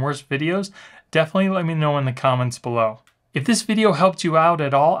best and worst videos, definitely let me know in the comments below. If this video helped you out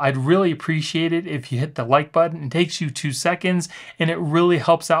at all, I'd really appreciate it if you hit the like button. It takes you 2 seconds, and it really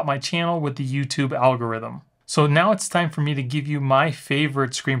helps out my channel with the YouTube algorithm. So now it's time for me to give you my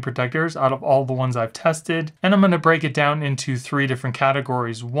favorite screen protectors out of all the ones I've tested. And I'm going to break it down into 3 different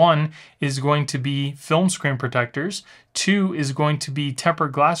categories. 1 is going to be film screen protectors. 2 is going to be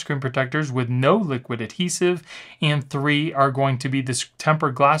tempered glass screen protectors with no liquid adhesive. And 3 are going to be the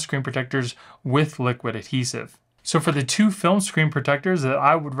tempered glass screen protectors with liquid adhesive. So for the 2 film screen protectors that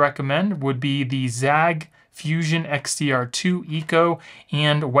I would recommend would be the Zagg Fusion XTR2 Eco,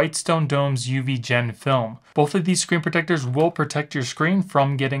 and Whitestone Dome's UV Gen film. Both of these screen protectors will protect your screen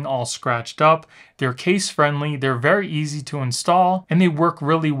from getting all scratched up. They're case friendly, they're very easy to install, and they work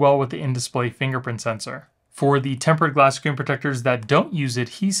really well with the in-display fingerprint sensor. For the tempered glass screen protectors that don't use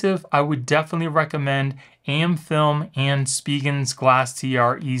adhesive, I would definitely recommend AmFilm and Spigen's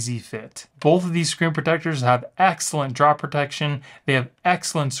Glastr Easy Fit. Both of these screen protectors have excellent drop protection, they have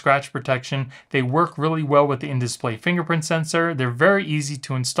excellent scratch protection, they work really well with the in-display fingerprint sensor, they're very easy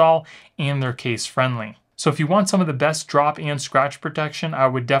to install, and they're case friendly. So if you want some of the best drop and scratch protection, I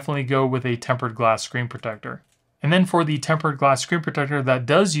would definitely go with a tempered glass screen protector. And then for the tempered glass screen protector that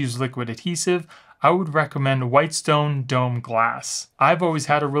does use liquid adhesive, I would recommend Whitestone Dome Glass. I've always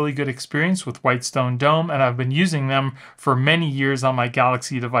had a really good experience with Whitestone Dome, and I've been using them for many years on my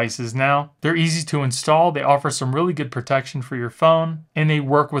Galaxy devices now. They're easy to install, they offer some really good protection for your phone, and they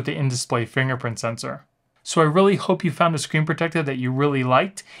work with the in-display fingerprint sensor. So I really hope you found a screen protector that you really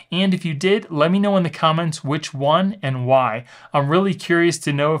liked, and if you did, let me know in the comments which one and why. I'm really curious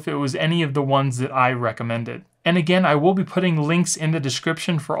to know if it was any of the ones that I recommended. And again, I will be putting links in the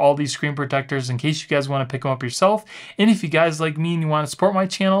description for all these screen protectors in case you guys want to pick them up yourself. And if you guys like me and you want to support my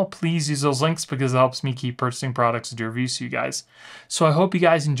channel, please use those links because it helps me keep purchasing products to do reviews to you guys. So I hope you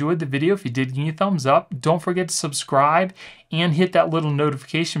guys enjoyed the video. If you did, give me a thumbs up. Don't forget to subscribe and hit that little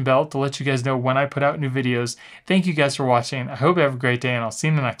notification bell to let you guys know when I put out new videos. Thank you guys for watching. I hope you have a great day, and I'll see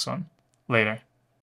you in the next one. Later.